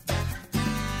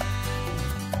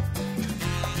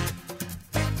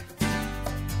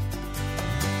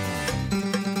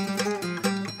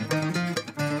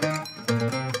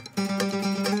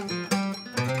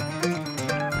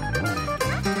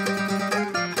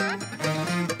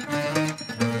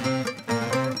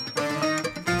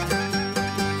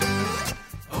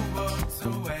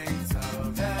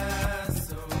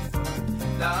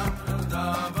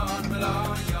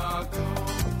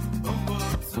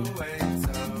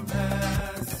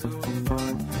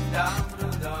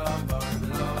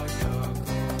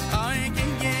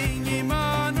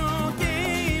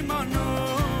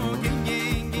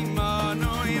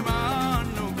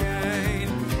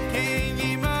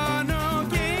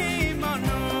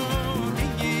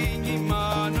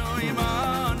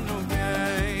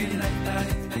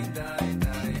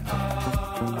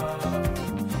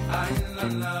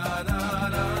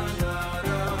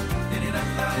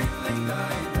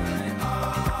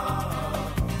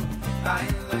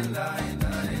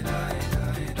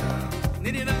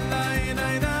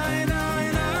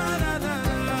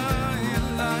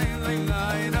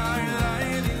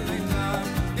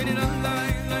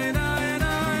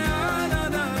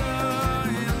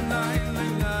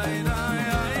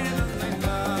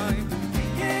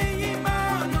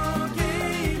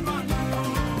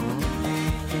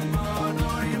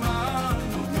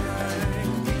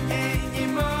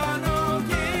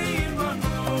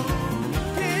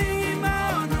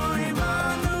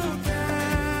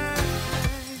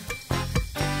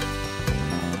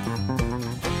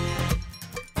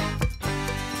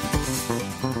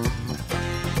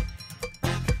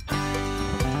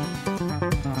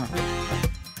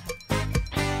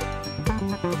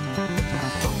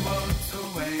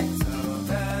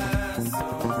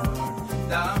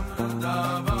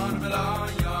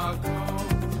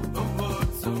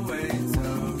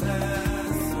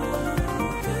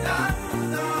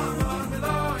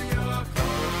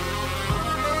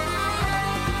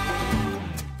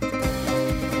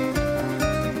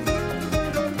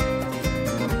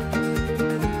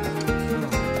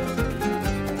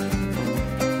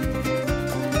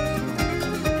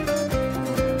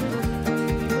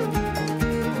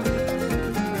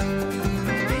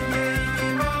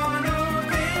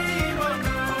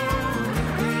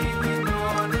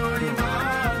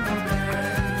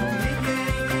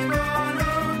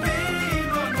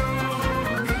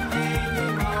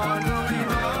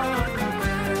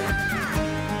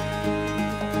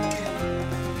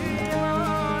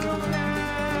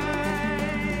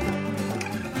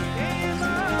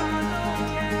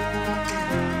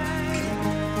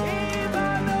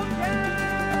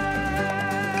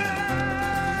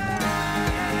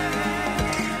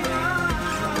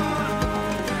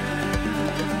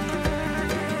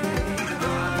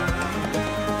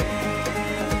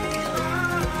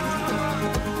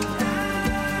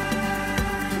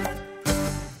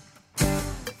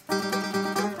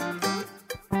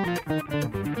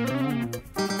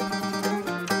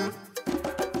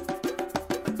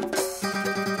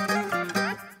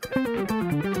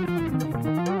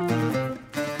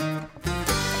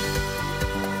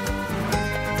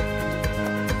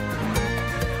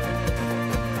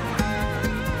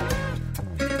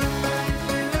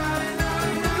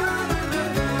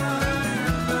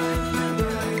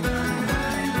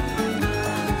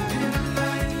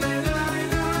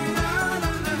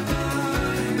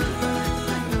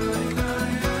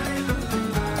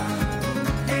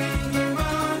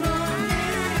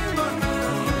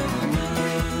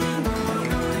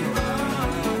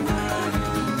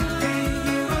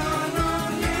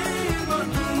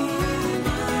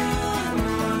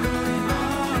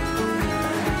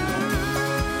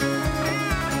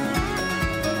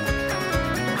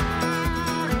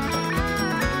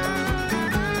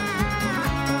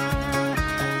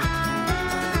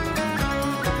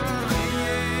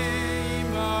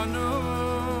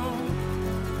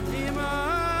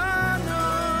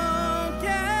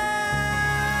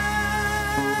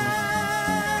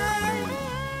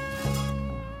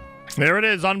 There it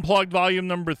is, Unplugged Volume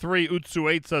Number 3. Utsu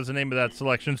Eitza is the name of that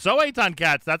selection. So, Eitan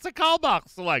Katz, that's a Kalbach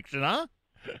selection, huh?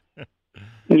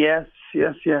 Yes.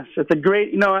 It's a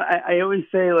great, I always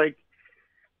say, like,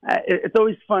 it's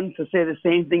always fun to say the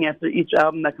same thing after each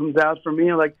album that comes out for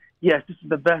me. Like, yes, this is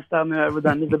the best album I've ever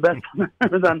done. This is the best album I've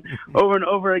ever done over and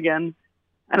over again.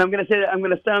 And I'm going to say that I'm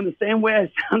going to sound the same way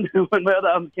I sounded when my other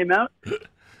album came out.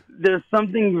 There's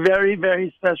something very,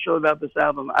 very special about this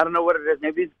album. I don't know what it is.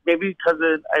 Maybe because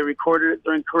I recorded it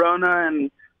during Corona and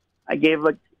I gave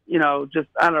just,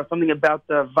 I don't know, something about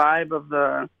the vibe of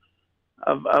the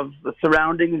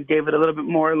surroundings gave it a little bit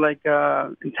more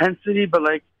intensity.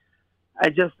 But I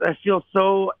feel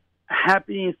so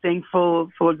happy and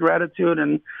thankful, full of gratitude,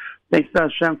 and thanks to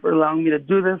Hashem for allowing me to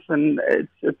do this. And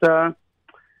it's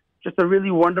just a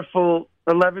really wonderful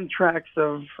 11 tracks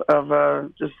of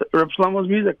just Reb Shlomo's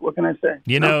music. What can I say?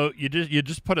 You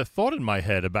just put a thought in my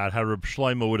head about how Reb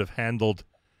Shlomo would have handled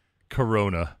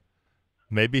Corona.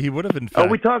 Maybe he would have, in fact. Oh,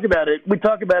 we talk about it. We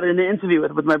talk about it in the interview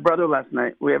with my brother last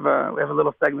night. We have a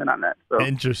little segment on that. So.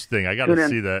 Interesting. I got to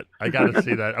see that.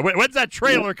 When's that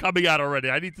trailer coming out already?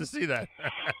 I need to see that.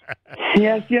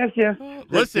 Yes.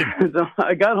 Listen. So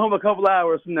I got home a couple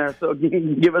hours from there, so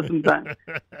give us some time.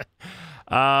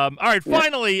 All right.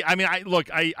 Finally, I mean, I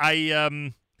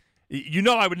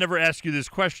would never ask you this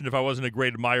question if I wasn't a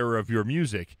great admirer of your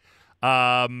music.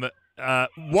 What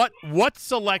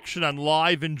selection on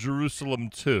Live in Jerusalem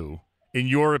 2, in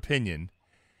your opinion,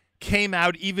 came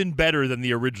out even better than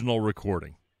the original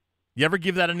recording? You ever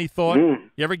give that any thought? You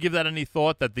ever give that any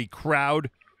thought that the crowd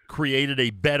created a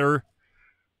better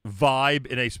vibe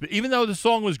even though the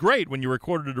song was great when you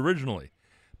recorded it originally?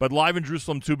 But Live in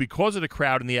Jerusalem 2, because of the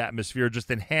crowd and the atmosphere,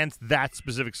 just enhanced that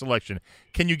specific selection.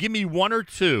 Can you give me one or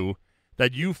two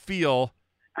that you feel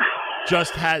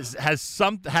just has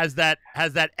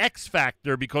that X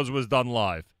factor because it was done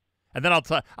live? And then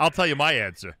I'll tell you my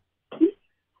answer.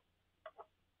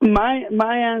 My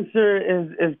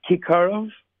answer is Kikarov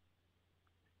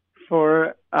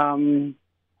for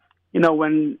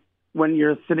when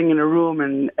you're sitting in a room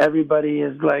and everybody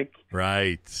is right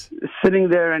sitting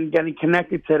there and getting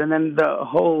connected to it, and then the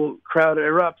whole crowd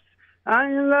erupts.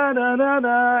 It's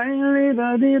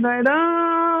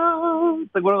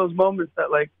like one of those moments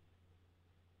that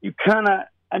you kind of,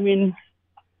 I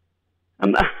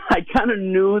kind of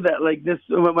knew that this,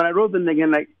 when I wrote the thing,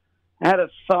 and I had a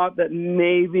thought that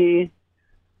maybe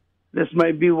this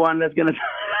might be one that's gonna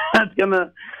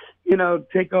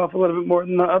take off a little bit more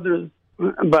than the others.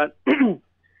 But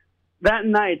that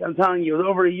night, I'm telling you, it was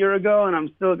over a year ago, and I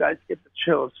get the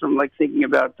chills from thinking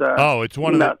about. It's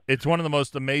one of the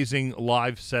most amazing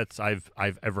live sets I've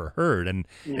ever heard, and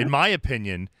in my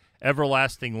opinion,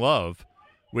 Everlasting Love,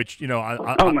 which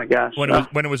oh my gosh,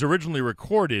 when it was originally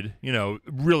recorded,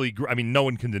 really, no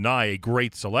one can deny a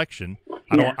great selection.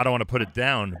 I don't want to put it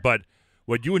down, but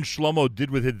what you and Shlomo did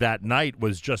with it that night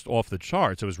was just off the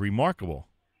charts. It was remarkable.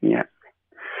 Yeah.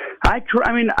 I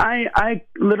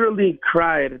literally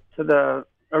cried to the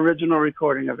original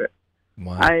recording of it.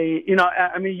 Wow.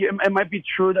 It might be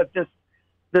true that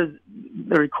the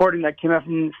recording that came out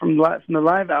from the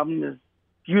live album is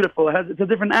beautiful. It's a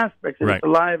different aspect. Right. It's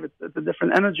alive. It's a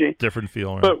different energy, different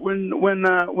feel. Right? But when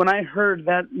I heard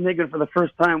that nigga for the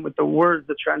first time with the words,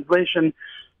 the translation,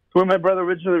 where my brother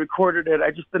originally recorded it,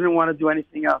 I just didn't want to do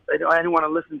anything else. I didn't want to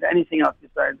listen to anything else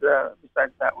besides that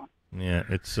one. Yeah,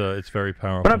 it's very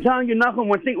powerful. But I'm telling you, Nachum,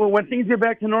 when things get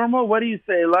back to normal, what do you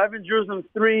say? Live in Jerusalem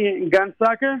 3 and Gun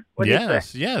Soccer? What do you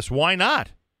say? Yes. Why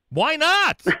not? Why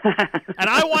not? And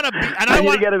I want to be. And I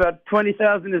want to get about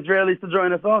 20,000 Israelis to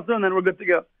join us also, and then we're good to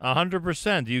go.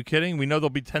 100%. Are you kidding? We know there'll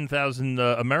be 10,000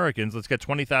 Americans. Let's get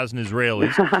 20,000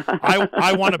 Israelis.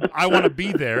 I want to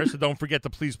be there. So don't forget to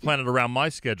please plan it around my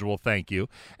schedule. Thank you.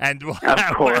 And we'll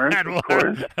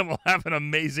have an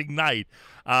amazing night.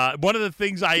 One of the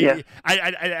things and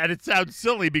it sounds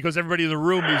silly because everyone in the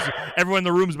room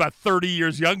is about 30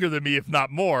 years younger than me, if not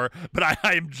more. But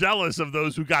I am jealous of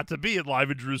those who got to be at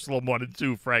Live in Jerusalem 1 and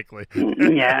 2, frankly.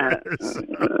 Yeah.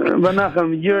 But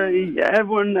Nachum,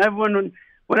 everyone,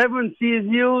 when everyone sees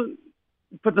you,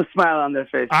 puts a smile on their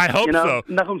face. I hope so.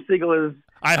 Nachum Siegel is.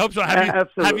 I hope so.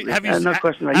 Absolutely. No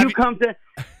question about it. You come to.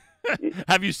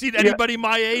 Have you seen anybody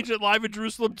my age at Live in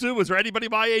Jerusalem 2? Was there anybody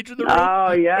my age in the room?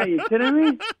 Oh, yeah. You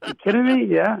kidding me?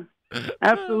 Yeah.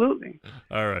 Absolutely.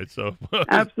 All right. So.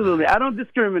 Absolutely. I don't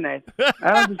discriminate.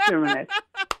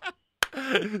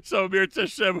 So, Mir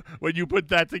Hashem, when you put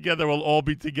that together, we'll all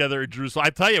be together in Jerusalem. I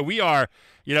tell you, we are,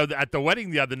 at the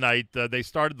wedding the other night, they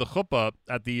started the chuppah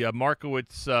at the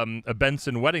Markowitz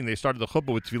Benson wedding. They started the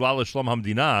chuppah with Tfilah L'Shlom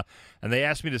Hamdina, and they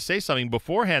asked me to say something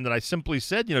beforehand, and I simply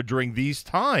said, during these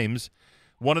times,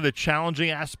 one of the challenging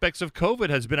aspects of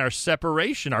COVID has been our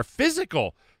separation, our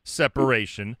physical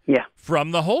separation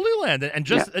from the Holy Land, and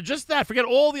just that. Forget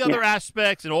all the other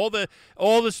aspects and all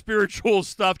the spiritual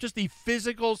stuff. Just the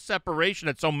physical separation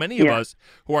that so many of us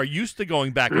who are used to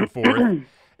going back and forth.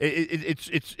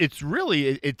 It's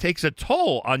really it takes a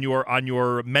toll on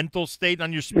your mental state,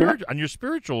 on your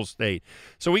spiritual state.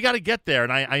 So we got to get there,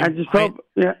 and I just hope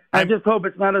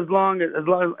it's not as long as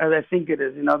I think it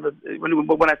is.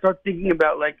 When I start thinking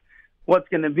about like what's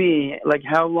going to be, like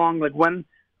how long, like when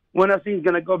are things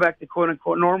going to go back to quote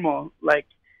unquote normal, like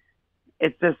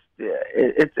it's just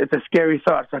it's a scary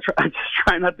thought. So I just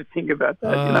try not to think about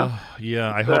that.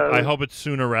 Yeah, I hope it's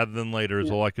sooner rather than later. Is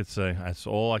all I could say. That's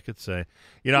all I could say.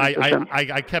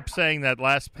 I kept saying that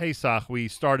last Pesach we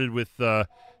started with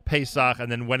Pesach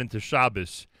and then went into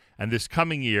Shabbos, and this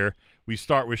coming year we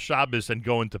start with Shabbos and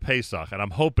go into Pesach. And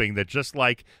I'm hoping that just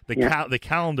like the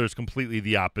calendar is completely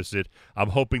the opposite, I'm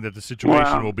hoping that the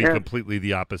situation will be completely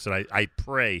the opposite. I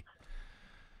pray.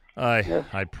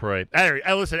 I pray. Anyway,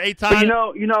 listen, Eitan.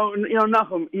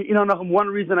 Nachum, one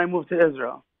reason I moved to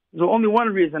Israel. There's only one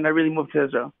reason I really moved to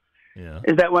Israel. Yeah.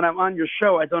 Is that when I'm on your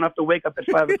show, I don't have to wake up at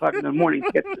 5 o'clock in the morning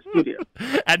to get to the studio.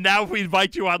 And now if we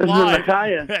invite you on live,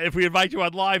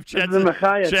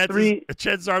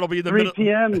 chances are it'll be in the 3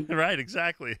 p.m. Right,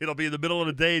 exactly. It'll be in the middle of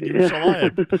the day in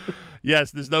Yerushalayim.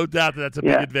 Yes, there's no doubt that's a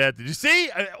big advantage. You see,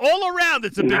 all around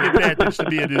it's a big advantage to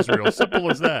be in Israel. Simple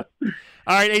as that.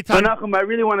 All right, Eitan. Nachum, I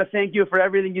really want to thank you for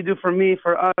everything you do for me,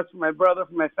 for us, for my brother,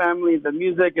 for my family, the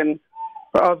music, and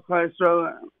for all of Klal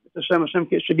Yisrael. Hashem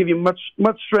should give you much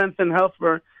strength and health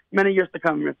for many years to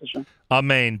come.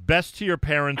 Amen. Best to your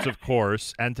parents, of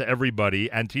course, and to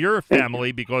everybody, and to your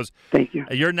family, because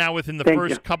you're now within the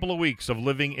first couple of weeks of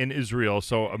living in Israel.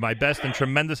 So my best and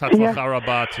tremendous hatzlacha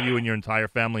rabbah to you and your entire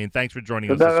family, and thanks for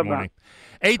joining us this morning.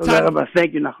 Eitan,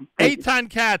 thank you, Nachum. Eitan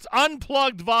Katz,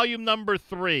 Unplugged Volume Number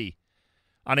 3,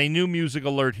 on a new music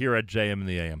alert here at JM in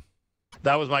the AM.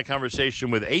 That was my conversation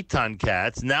with Eitan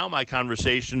Katz. Now my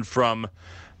conversation from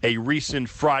a recent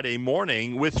Friday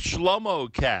morning with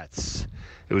Shlomo Katz.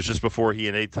 It was just before he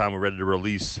and Eitan were ready to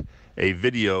release a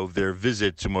video of their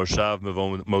visit to Moshav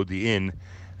Mevo Modi'in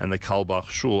and the Kalbach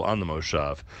Shul on the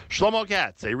Moshav. Shlomo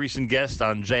Katz, a recent guest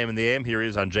on JM in the AM. Here he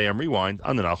is on JM Rewind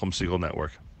on the Nachum Segal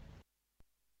Network.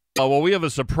 Well, we have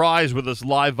a surprise with us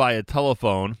live via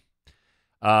telephone.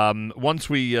 Once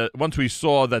we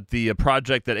saw that the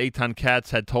project that Eitan Katz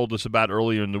had told us about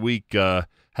earlier in the week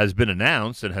has been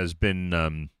announced and has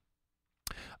been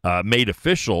made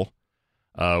official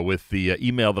with the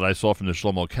email that I saw from the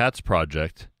Shlomo Katz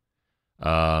project,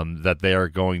 that they are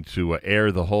going to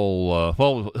air the whole,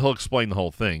 he'll explain the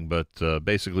whole thing, but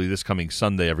basically this coming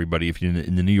Sunday, everybody, if you're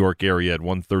in the New York area at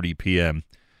 1:30 p.m.,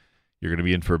 you're going to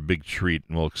be in for a big treat,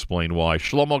 and we'll explain why.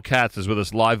 Shlomo Katz is with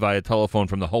us live via telephone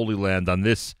from the Holy Land on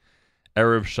this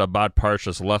Erev Shabbat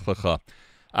Parshas Lech Lecha.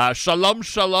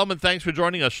 Shalom, and thanks for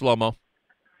joining us, Shlomo.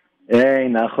 Hey,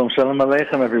 Nachum, shalom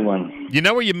aleichem, everyone. You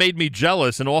know where you made me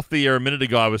jealous, and off the air a minute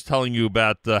ago I was telling you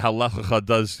about how Lech Lecha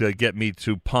does get me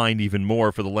to pine even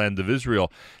more for the land of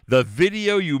Israel. The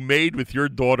video you made with your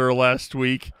daughter last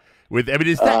week,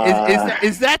 is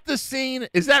that the scene?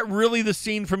 Is that really the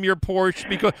scene from your porch?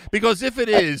 Because if it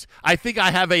is, I think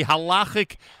I have a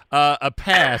halachic a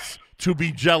pass to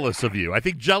be jealous of you. I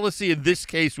think jealousy in this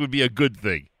case would be a good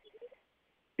thing.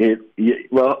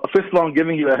 Well, first of all, I'm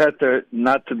giving you a heter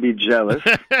not to be jealous,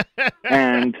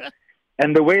 and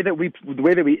the way that we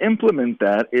implement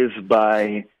that is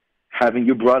by having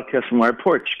you broadcast from our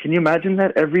porch. Can you imagine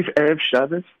that every Erev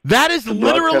Shabbos? That is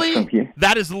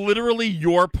literally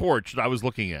your porch that I was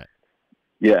looking at.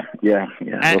 Yeah.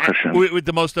 And with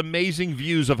the most amazing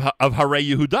views of Harei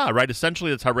Yehuda, right?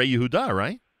 Essentially, it's Harei Yehuda,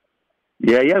 right?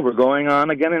 Yeah. We're going on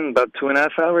again in about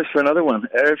 2.5 hours for another one,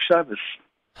 Erev Shabbos.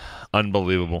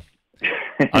 Unbelievable.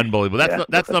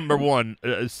 That's number one.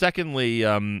 Secondly,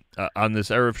 on this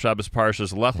Erev Shabbos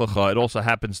Parshas Lech Lecha, it also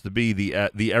happens to be the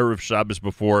Erev Shabbos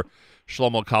before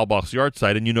Shlomo Kalbach's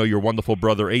yahrzeit, and you know your wonderful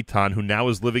brother Eitan, who now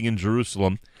is living in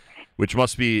Jerusalem, which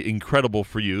must be incredible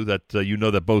for you that you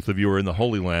know that both of you are in the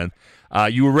Holy Land.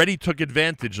 You already took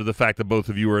advantage of the fact that both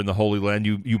of you are in the Holy Land.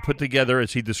 You put together,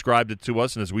 as he described it to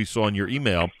us, and as we saw in your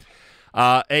email,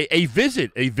 a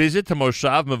visit to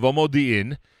Moshav Mevo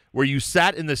Modi'in, where you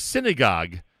sat in the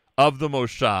synagogue of the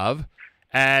Moshav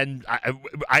And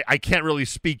I can't really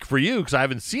speak for you because I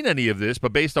haven't seen any of this,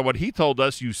 but based on what he told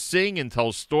us, you sing and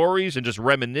tell stories and just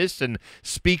reminisce and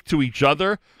speak to each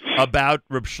other about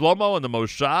Reb Shlomo and the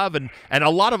Moshav and a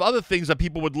lot of other things that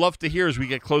people would love to hear as we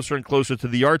get closer and closer to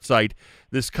the art site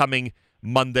this coming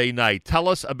Monday night. Tell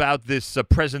us about this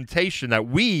presentation that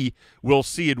we will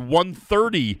see at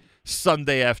 1:30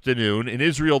 Sunday afternoon. In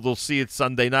Israel, they'll see it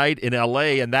Sunday night. In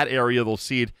L.A. and that area, they'll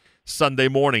see it Sunday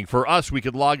morning. For us, we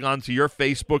could log on to your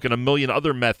Facebook and a million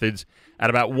other methods at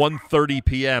about 1:30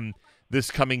 p.m.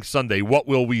 this coming Sunday. What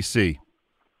will we see?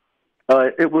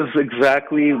 It was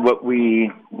exactly what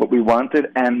we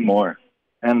wanted and more.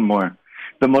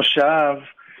 The Moshav,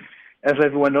 as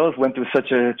everyone knows, went through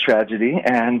such a tragedy,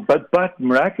 but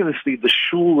miraculously the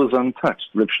shul was untouched.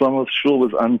 Reb Shlomo's shul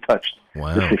was untouched.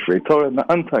 Wow. The Sifrei Torah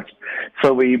untouched.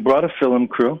 So we brought a film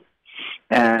crew,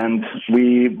 and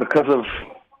because of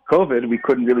COVID, we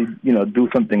couldn't really, do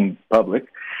something public.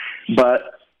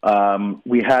 But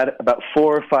we had about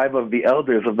 4 or 5 of the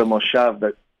elders of the Moshav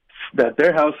that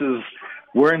their houses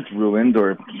weren't ruined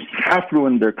or half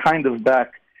ruined. They're kind of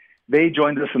back. They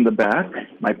joined us in the back.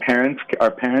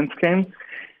 Our parents came,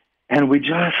 and we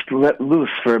just let loose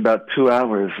for about 2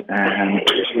 hours, and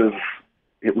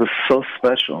it was so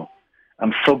special.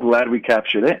 I'm so glad we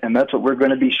captured it, and that's what we're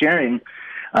going to be sharing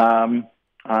on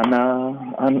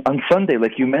Sunday,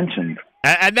 like you mentioned.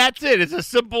 And that's it. It's as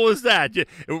simple as that.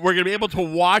 We're going to be able to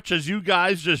watch as you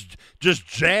guys just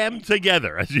jam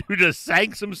together, as you just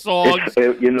sang some songs,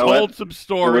 told some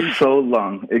stories. It was so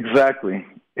long. Exactly.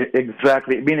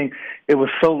 Meaning it was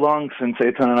so long since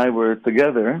Eitan and I were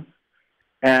together,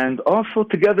 and also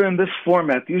together in this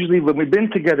format. Usually when we've been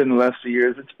together in the last few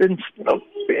years, it's been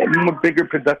bigger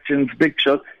productions, big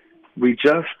shows. We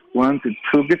just wanted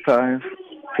 2 guitars,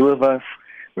 2 of us,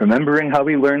 remembering how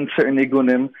we learned certain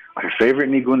nigunim, our favorite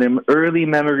nigunim, early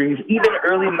memories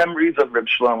of Reb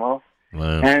Shlomo.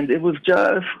 Wow. And it was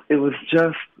just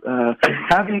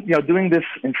having, doing this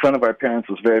in front of our parents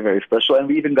was very, very special. And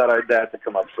we even got our dad to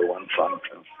come up for one song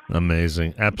too.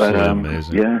 Amazing. Absolutely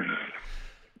amazing. Yeah.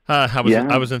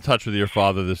 I was in touch with your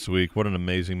father this week. What an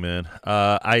amazing man.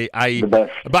 The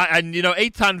best.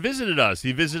 Eitan visited us.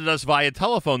 He visited us via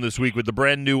telephone this week with the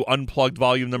brand new Unplugged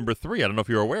Volume Number 3. I don't know if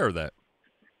you're aware of that.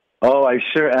 Oh, I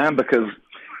sure am, because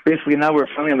basically now we're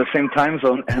finally on the same time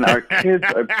zone, and our kids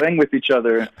are playing with each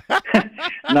other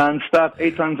nonstop.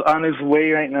 Eitan's on his way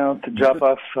right now to drop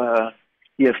off.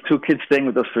 He has 2 kids staying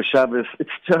with us for Shabbos. It's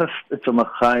a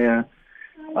machaya.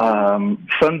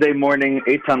 Sunday morning,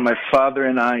 Eitan, my father,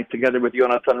 and I, together with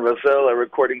Yonatan Razel, are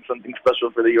recording something special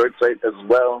for the Yortzeit as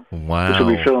well. Wow. Which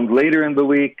will be filmed later in the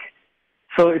week.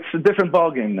 So it's a different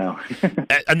ballgame now.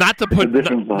 And not to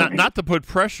put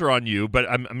pressure on you, but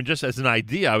I mean, just as an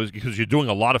idea, because you're doing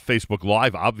a lot of Facebook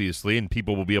Live, obviously, and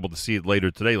people will be able to see it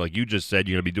later today. Like you just said,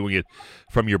 you're going to be doing it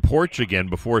from your porch again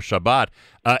before Shabbat.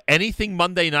 Anything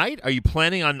Monday night? Are you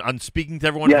planning on speaking to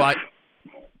everyone? Yes.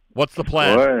 What's the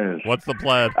plan? Course. What's the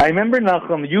plan? I remember,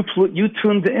 Nachum, you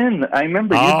tuned in. I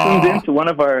remember you tuned in to one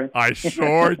of our... I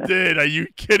sure did. Are you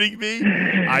kidding me?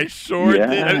 I sure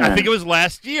did. I think it was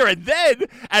last year. And then,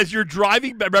 as you're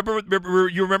driving,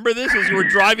 you remember this? As you were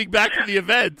driving back from the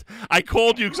event, I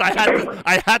called you because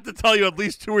I had to tell you at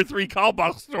least 2 or 3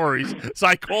 Kalbach stories. So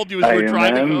I called you as you were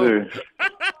driving home.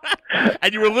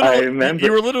 And you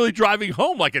were literally driving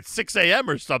home like at 6 a.m.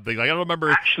 or something. Like I don't remember.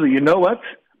 Actually, you know what?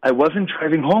 I wasn't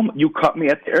driving home. You caught me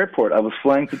at the airport. I was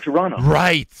flying to Toronto.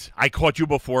 Right. I caught you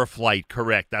before a flight.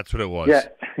 Correct. That's what it was.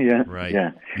 Yeah. Right.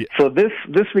 Yeah. So this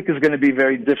week is going to be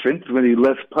very different. It's going to be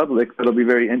less public, but it'll be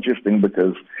very interesting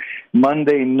because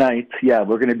Monday night, we're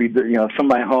going to be, from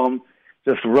my home,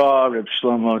 just raw Reb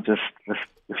Shlomo, just a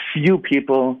few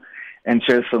people, and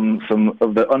share some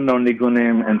of the unknown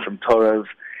nigunim and some Torahs.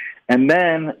 And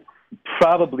then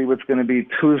probably what's going to be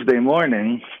Tuesday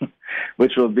morning,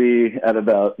 which will be at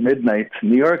about midnight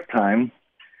New York time,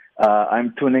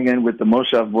 I'm tuning in with the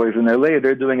Moshav boys in LA.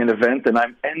 They're doing an event, and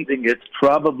I'm ending it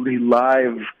probably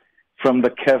live from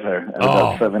the Kever at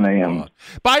about 7 a.m.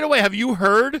 By the way, have you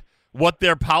heard what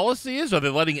their policy is? Are they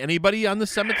letting anybody on the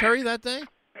cemetery that day?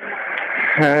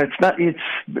 That's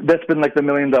been like the $1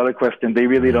 million question. They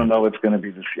really don't know what's going to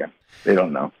be this year. They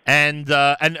don't know. And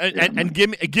give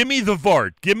me the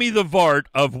vart. Give me the vart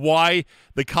of why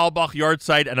the Kalbach Yard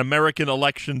Site and American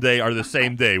Election Day are the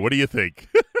same day. What do you think?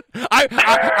 You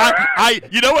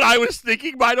know what I was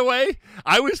thinking, by the way?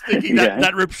 I was thinking that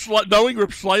knowing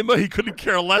Reb Shlomo, he couldn't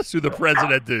care less who the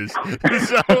president is.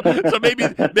 So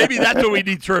maybe that's what we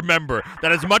need to remember.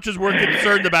 That as much as we're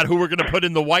concerned about who we're going to put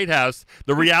in the White House,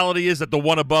 the reality is that the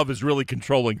one above is really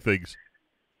controlling things.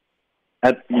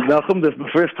 Malcolm, this is the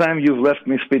first time you've left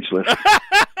me speechless.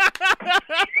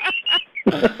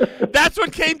 That's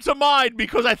what came to mind,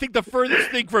 because I think the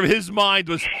furthest thing from his mind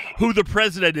was who the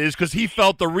president is, because he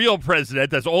felt the real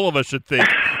president, as all of us should think,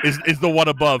 is the one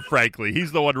above, frankly.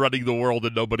 He's the one running the world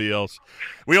and nobody else.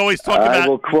 We always talk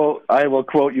about... I will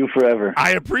quote you forever.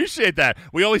 I appreciate that.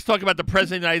 We always talk about the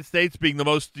president of the United States being the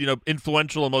most,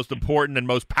 influential and most important and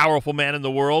most powerful man in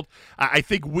the world. I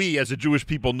think we, as a Jewish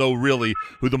people, know really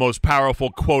who the most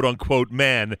powerful, quote-unquote,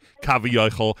 man,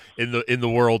 kaviyachol, in the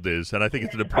world is, and I think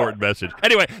it's an important message.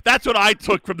 Anyway, that's what I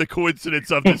took from the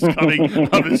coincidence of this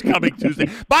coming Tuesday.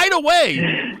 By the way,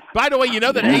 you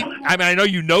know that I know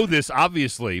you know this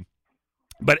obviously,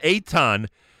 but Eitan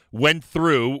went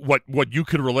through what you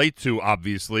could relate to,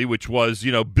 obviously, which was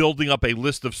building up a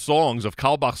list of songs of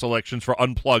Carlebach selections for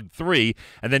Unplugged 3,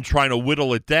 and then trying to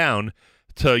whittle it down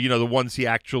to the ones he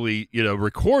actually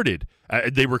recorded.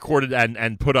 They recorded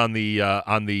and put on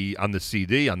the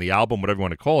CD, on the album, whatever you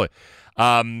want to call it.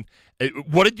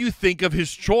 What did you think of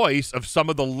his choice of some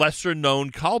of the lesser-known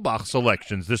Carlebach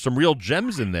selections? There's some real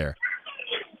gems in there.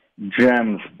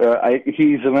 Gems.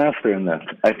 He's a master in that.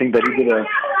 I think that he did a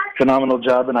phenomenal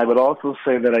job, and I would also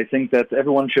say that I think that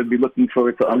everyone should be looking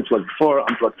forward to Unplugged 4,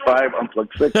 Unplugged 5,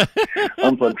 Unplugged 6,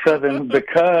 Unplugged 7,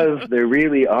 because there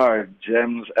really are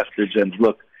gems after gems.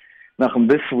 Look, Nachum,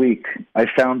 this week I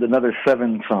found another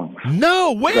 7 songs.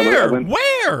 No, where?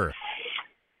 Where?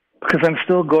 Because I'm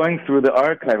still going through the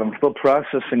archive. I'm still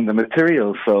processing the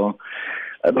material. So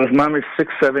it was Mamish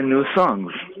 6, 7 new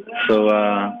songs. So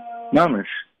Mamish.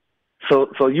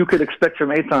 So you could expect from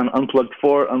Eitan Unplugged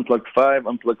 4, Unplugged 5,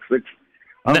 Unplugged 6,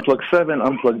 Unplugged 7,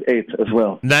 Unplugged 8 as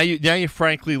well. Now you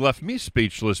frankly left me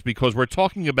speechless, because we're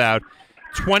talking about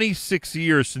 26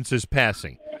 years since his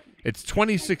passing. It's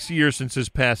 26 years since his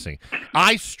passing.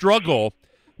 I struggle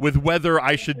with whether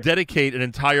I should dedicate an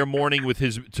entire morning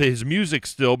to his music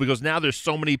still, because now there's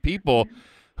so many people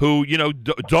who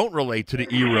don't relate to the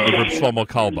era of Reb Shlomo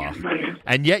Carlebach,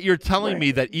 and yet you're telling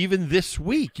me that even this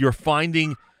week you're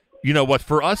finding what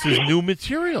for us is new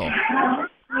material.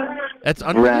 That's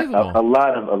unbelievable. A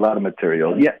lot of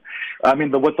material. Yeah, I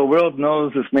mean what the world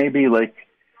knows is maybe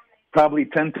probably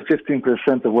 10 to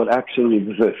 15% of what actually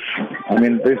exists. I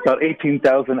mean, there's about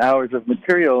 18,000 hours of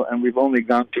material, and we've only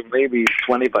gone to maybe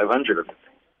 2,500 of it.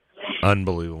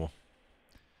 Unbelievable.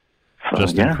 So,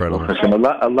 just incredible.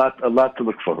 A lot to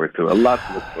look forward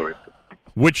to.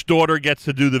 Which daughter gets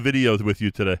to do the video with you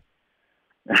today?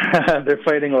 They're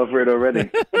fighting over it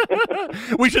already.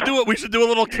 We should do it. We should do a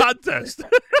little contest.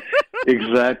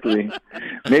 Exactly.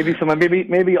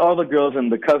 Maybe all the girls and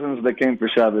the cousins that came for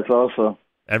Shabbos also.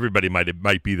 Everybody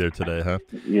might be there today, huh?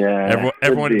 Yeah.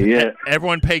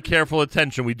 Everyone pay careful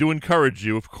attention. We do encourage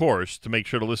you, of course, to make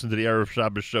sure to listen to the Erev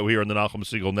Shabbos show here on the Nachum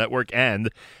Segal Network, and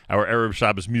our Erev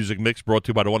Shabbos music mix brought to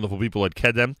you by the wonderful people at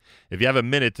Kedem. If you have a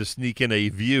minute to sneak in a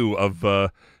view of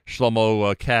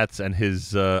Shlomo Katz and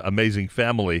his amazing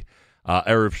family,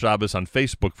 Erev Shabbos on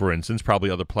Facebook, for instance, probably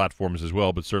other platforms as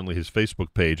well, but certainly his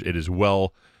Facebook page, it is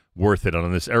well worth it. On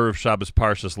this Erev Shabbos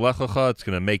Parshas Lech Lecha, it's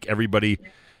going to make everybody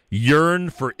yearn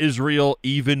for Israel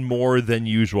even more than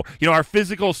usual. Our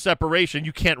physical separation,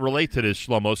 you can't relate to this,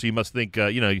 Shlomo, so you must think,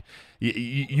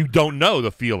 you don't know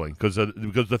the feeling, because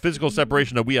the physical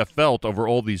separation that we have felt over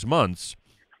all these months,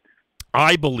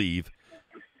 I believe,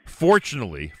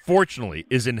 fortunately,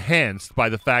 is enhanced by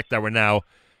the fact that we're now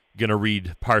going to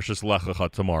read Parshas Lech Lecha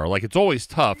tomorrow. It's always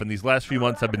tough, and these last few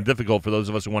months have been difficult for those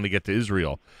of us who want to get to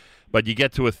Israel. But you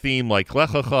get to a theme like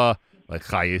Lech Lecha, like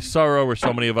Chayei Sarah, where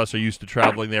so many of us are used to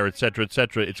traveling there, et cetera,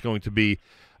 it's going to be,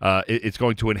 it's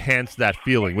going to enhance that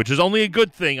feeling, which is only a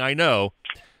good thing, I know,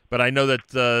 but I know that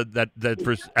that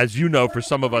for, as you know, for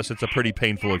some of us, it's a pretty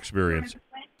painful experience.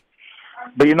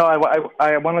 But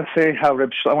I want to say I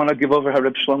want to give over how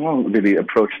Reb Shlomo really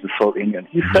approached this whole Inyan.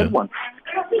 He said once,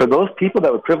 for those people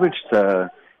that were privileged to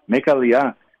make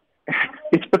Aliyah,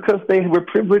 it's because they were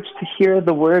privileged to hear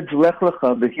the words Lech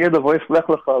Lecha, to hear the voice Lech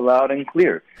Lecha loud and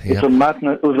clear. It was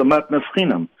a matnas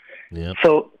chinam.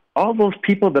 So all those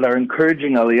people that are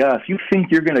encouraging Aliyah, if you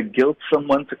think you're going to guilt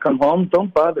someone to come home,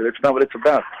 don't bother. It's not what it's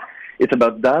about. It's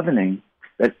about davening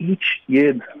that each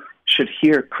Yid should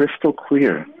hear crystal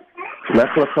clear Lech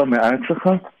Lecha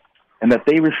me'artzecha, and that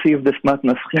they receive this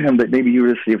matnas chinam that maybe you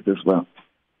received as well.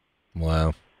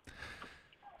 Wow.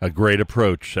 A great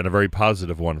approach, and a very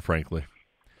positive one, frankly.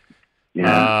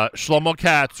 Yeah. Shlomo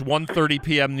Katz, 1:30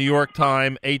 p.m. New York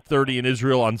time, 8:30 in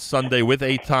Israel on Sunday with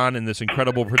Eitan in this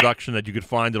incredible production that you could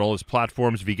find on all his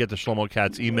platforms. If you get the Shlomo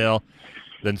Katz email,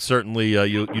 then certainly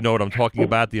you know what I'm talking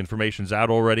about. The information's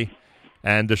out already.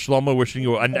 And Shlomo wishing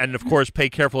you, and of course, pay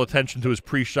careful attention to his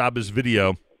pre-Shabbos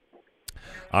video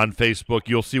on Facebook,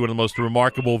 you'll see one of the most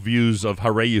remarkable views of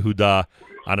Harei Yehuda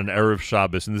on an Erev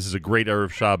Shabbos, and this is a great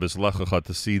Erev Shabbos, Lechacha,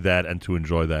 to see that and to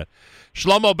enjoy that.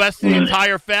 Shlomo, best to the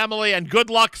entire family, and good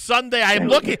luck Sunday. I am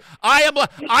looking. I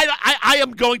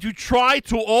am going to try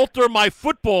to alter my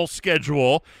football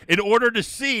schedule in order to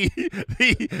see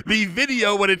the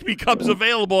video when it becomes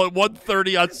available at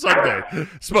 1:30 on Sunday.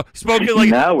 Spoken like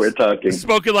now we're talking.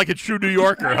 Spoken like a true New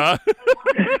Yorker, huh?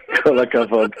 Kol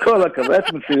hakavod. That's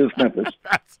Mesiras Nefesh.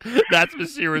 That's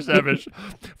Mesiras Nefesh.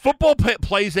 Football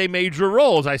plays a major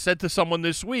role. As I said to someone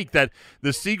this week, that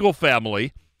the Siegel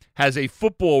family has a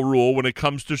football rule when it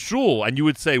comes to shul. And you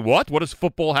would say, what? What does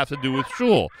football have to do with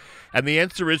shul? And the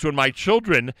answer is, when my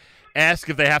children ask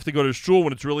if they have to go to shul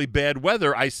when it's really bad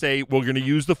weather, I say, we're going to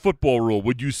use the football rule.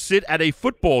 Would you sit at a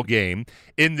football game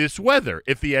in this weather?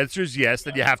 If the answer is yes,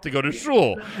 then you have to go to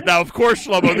shul. Now, of course,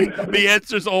 Shlomo, the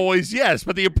answer is always yes.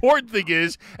 But the important thing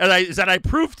is that I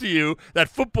prove to you that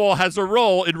football has a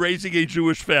role in raising a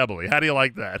Jewish family. How do you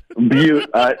like that?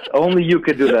 Only you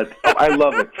could do that. I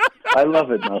love it. I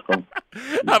love it, Nachum.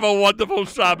 Have a wonderful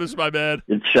Shabbos, my man.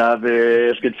 Good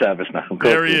Shabbos, Nachum.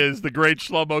 There he is, the great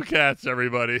Shlomo Katz,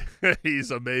 everybody.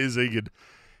 He's amazing, and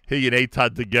he and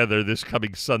Eitan together this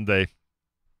coming Sunday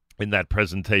in that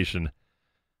presentation.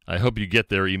 I hope you get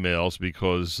their emails,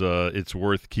 because it's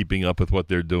worth keeping up with what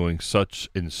they're doing. Such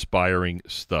inspiring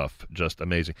stuff. Just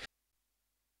amazing.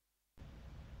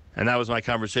 And that was my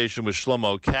conversation with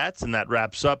Shlomo Katz, and that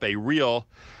wraps up a real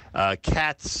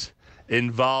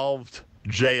Katz-involved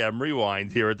JM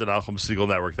Rewind here at the Nachum Segal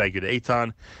Network. Thank you to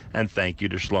Eitan, and thank you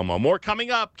to Shlomo. More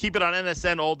coming up. Keep it on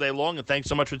NSN all day long, and thanks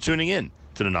so much for tuning in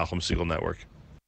to the Nachum Segal Network.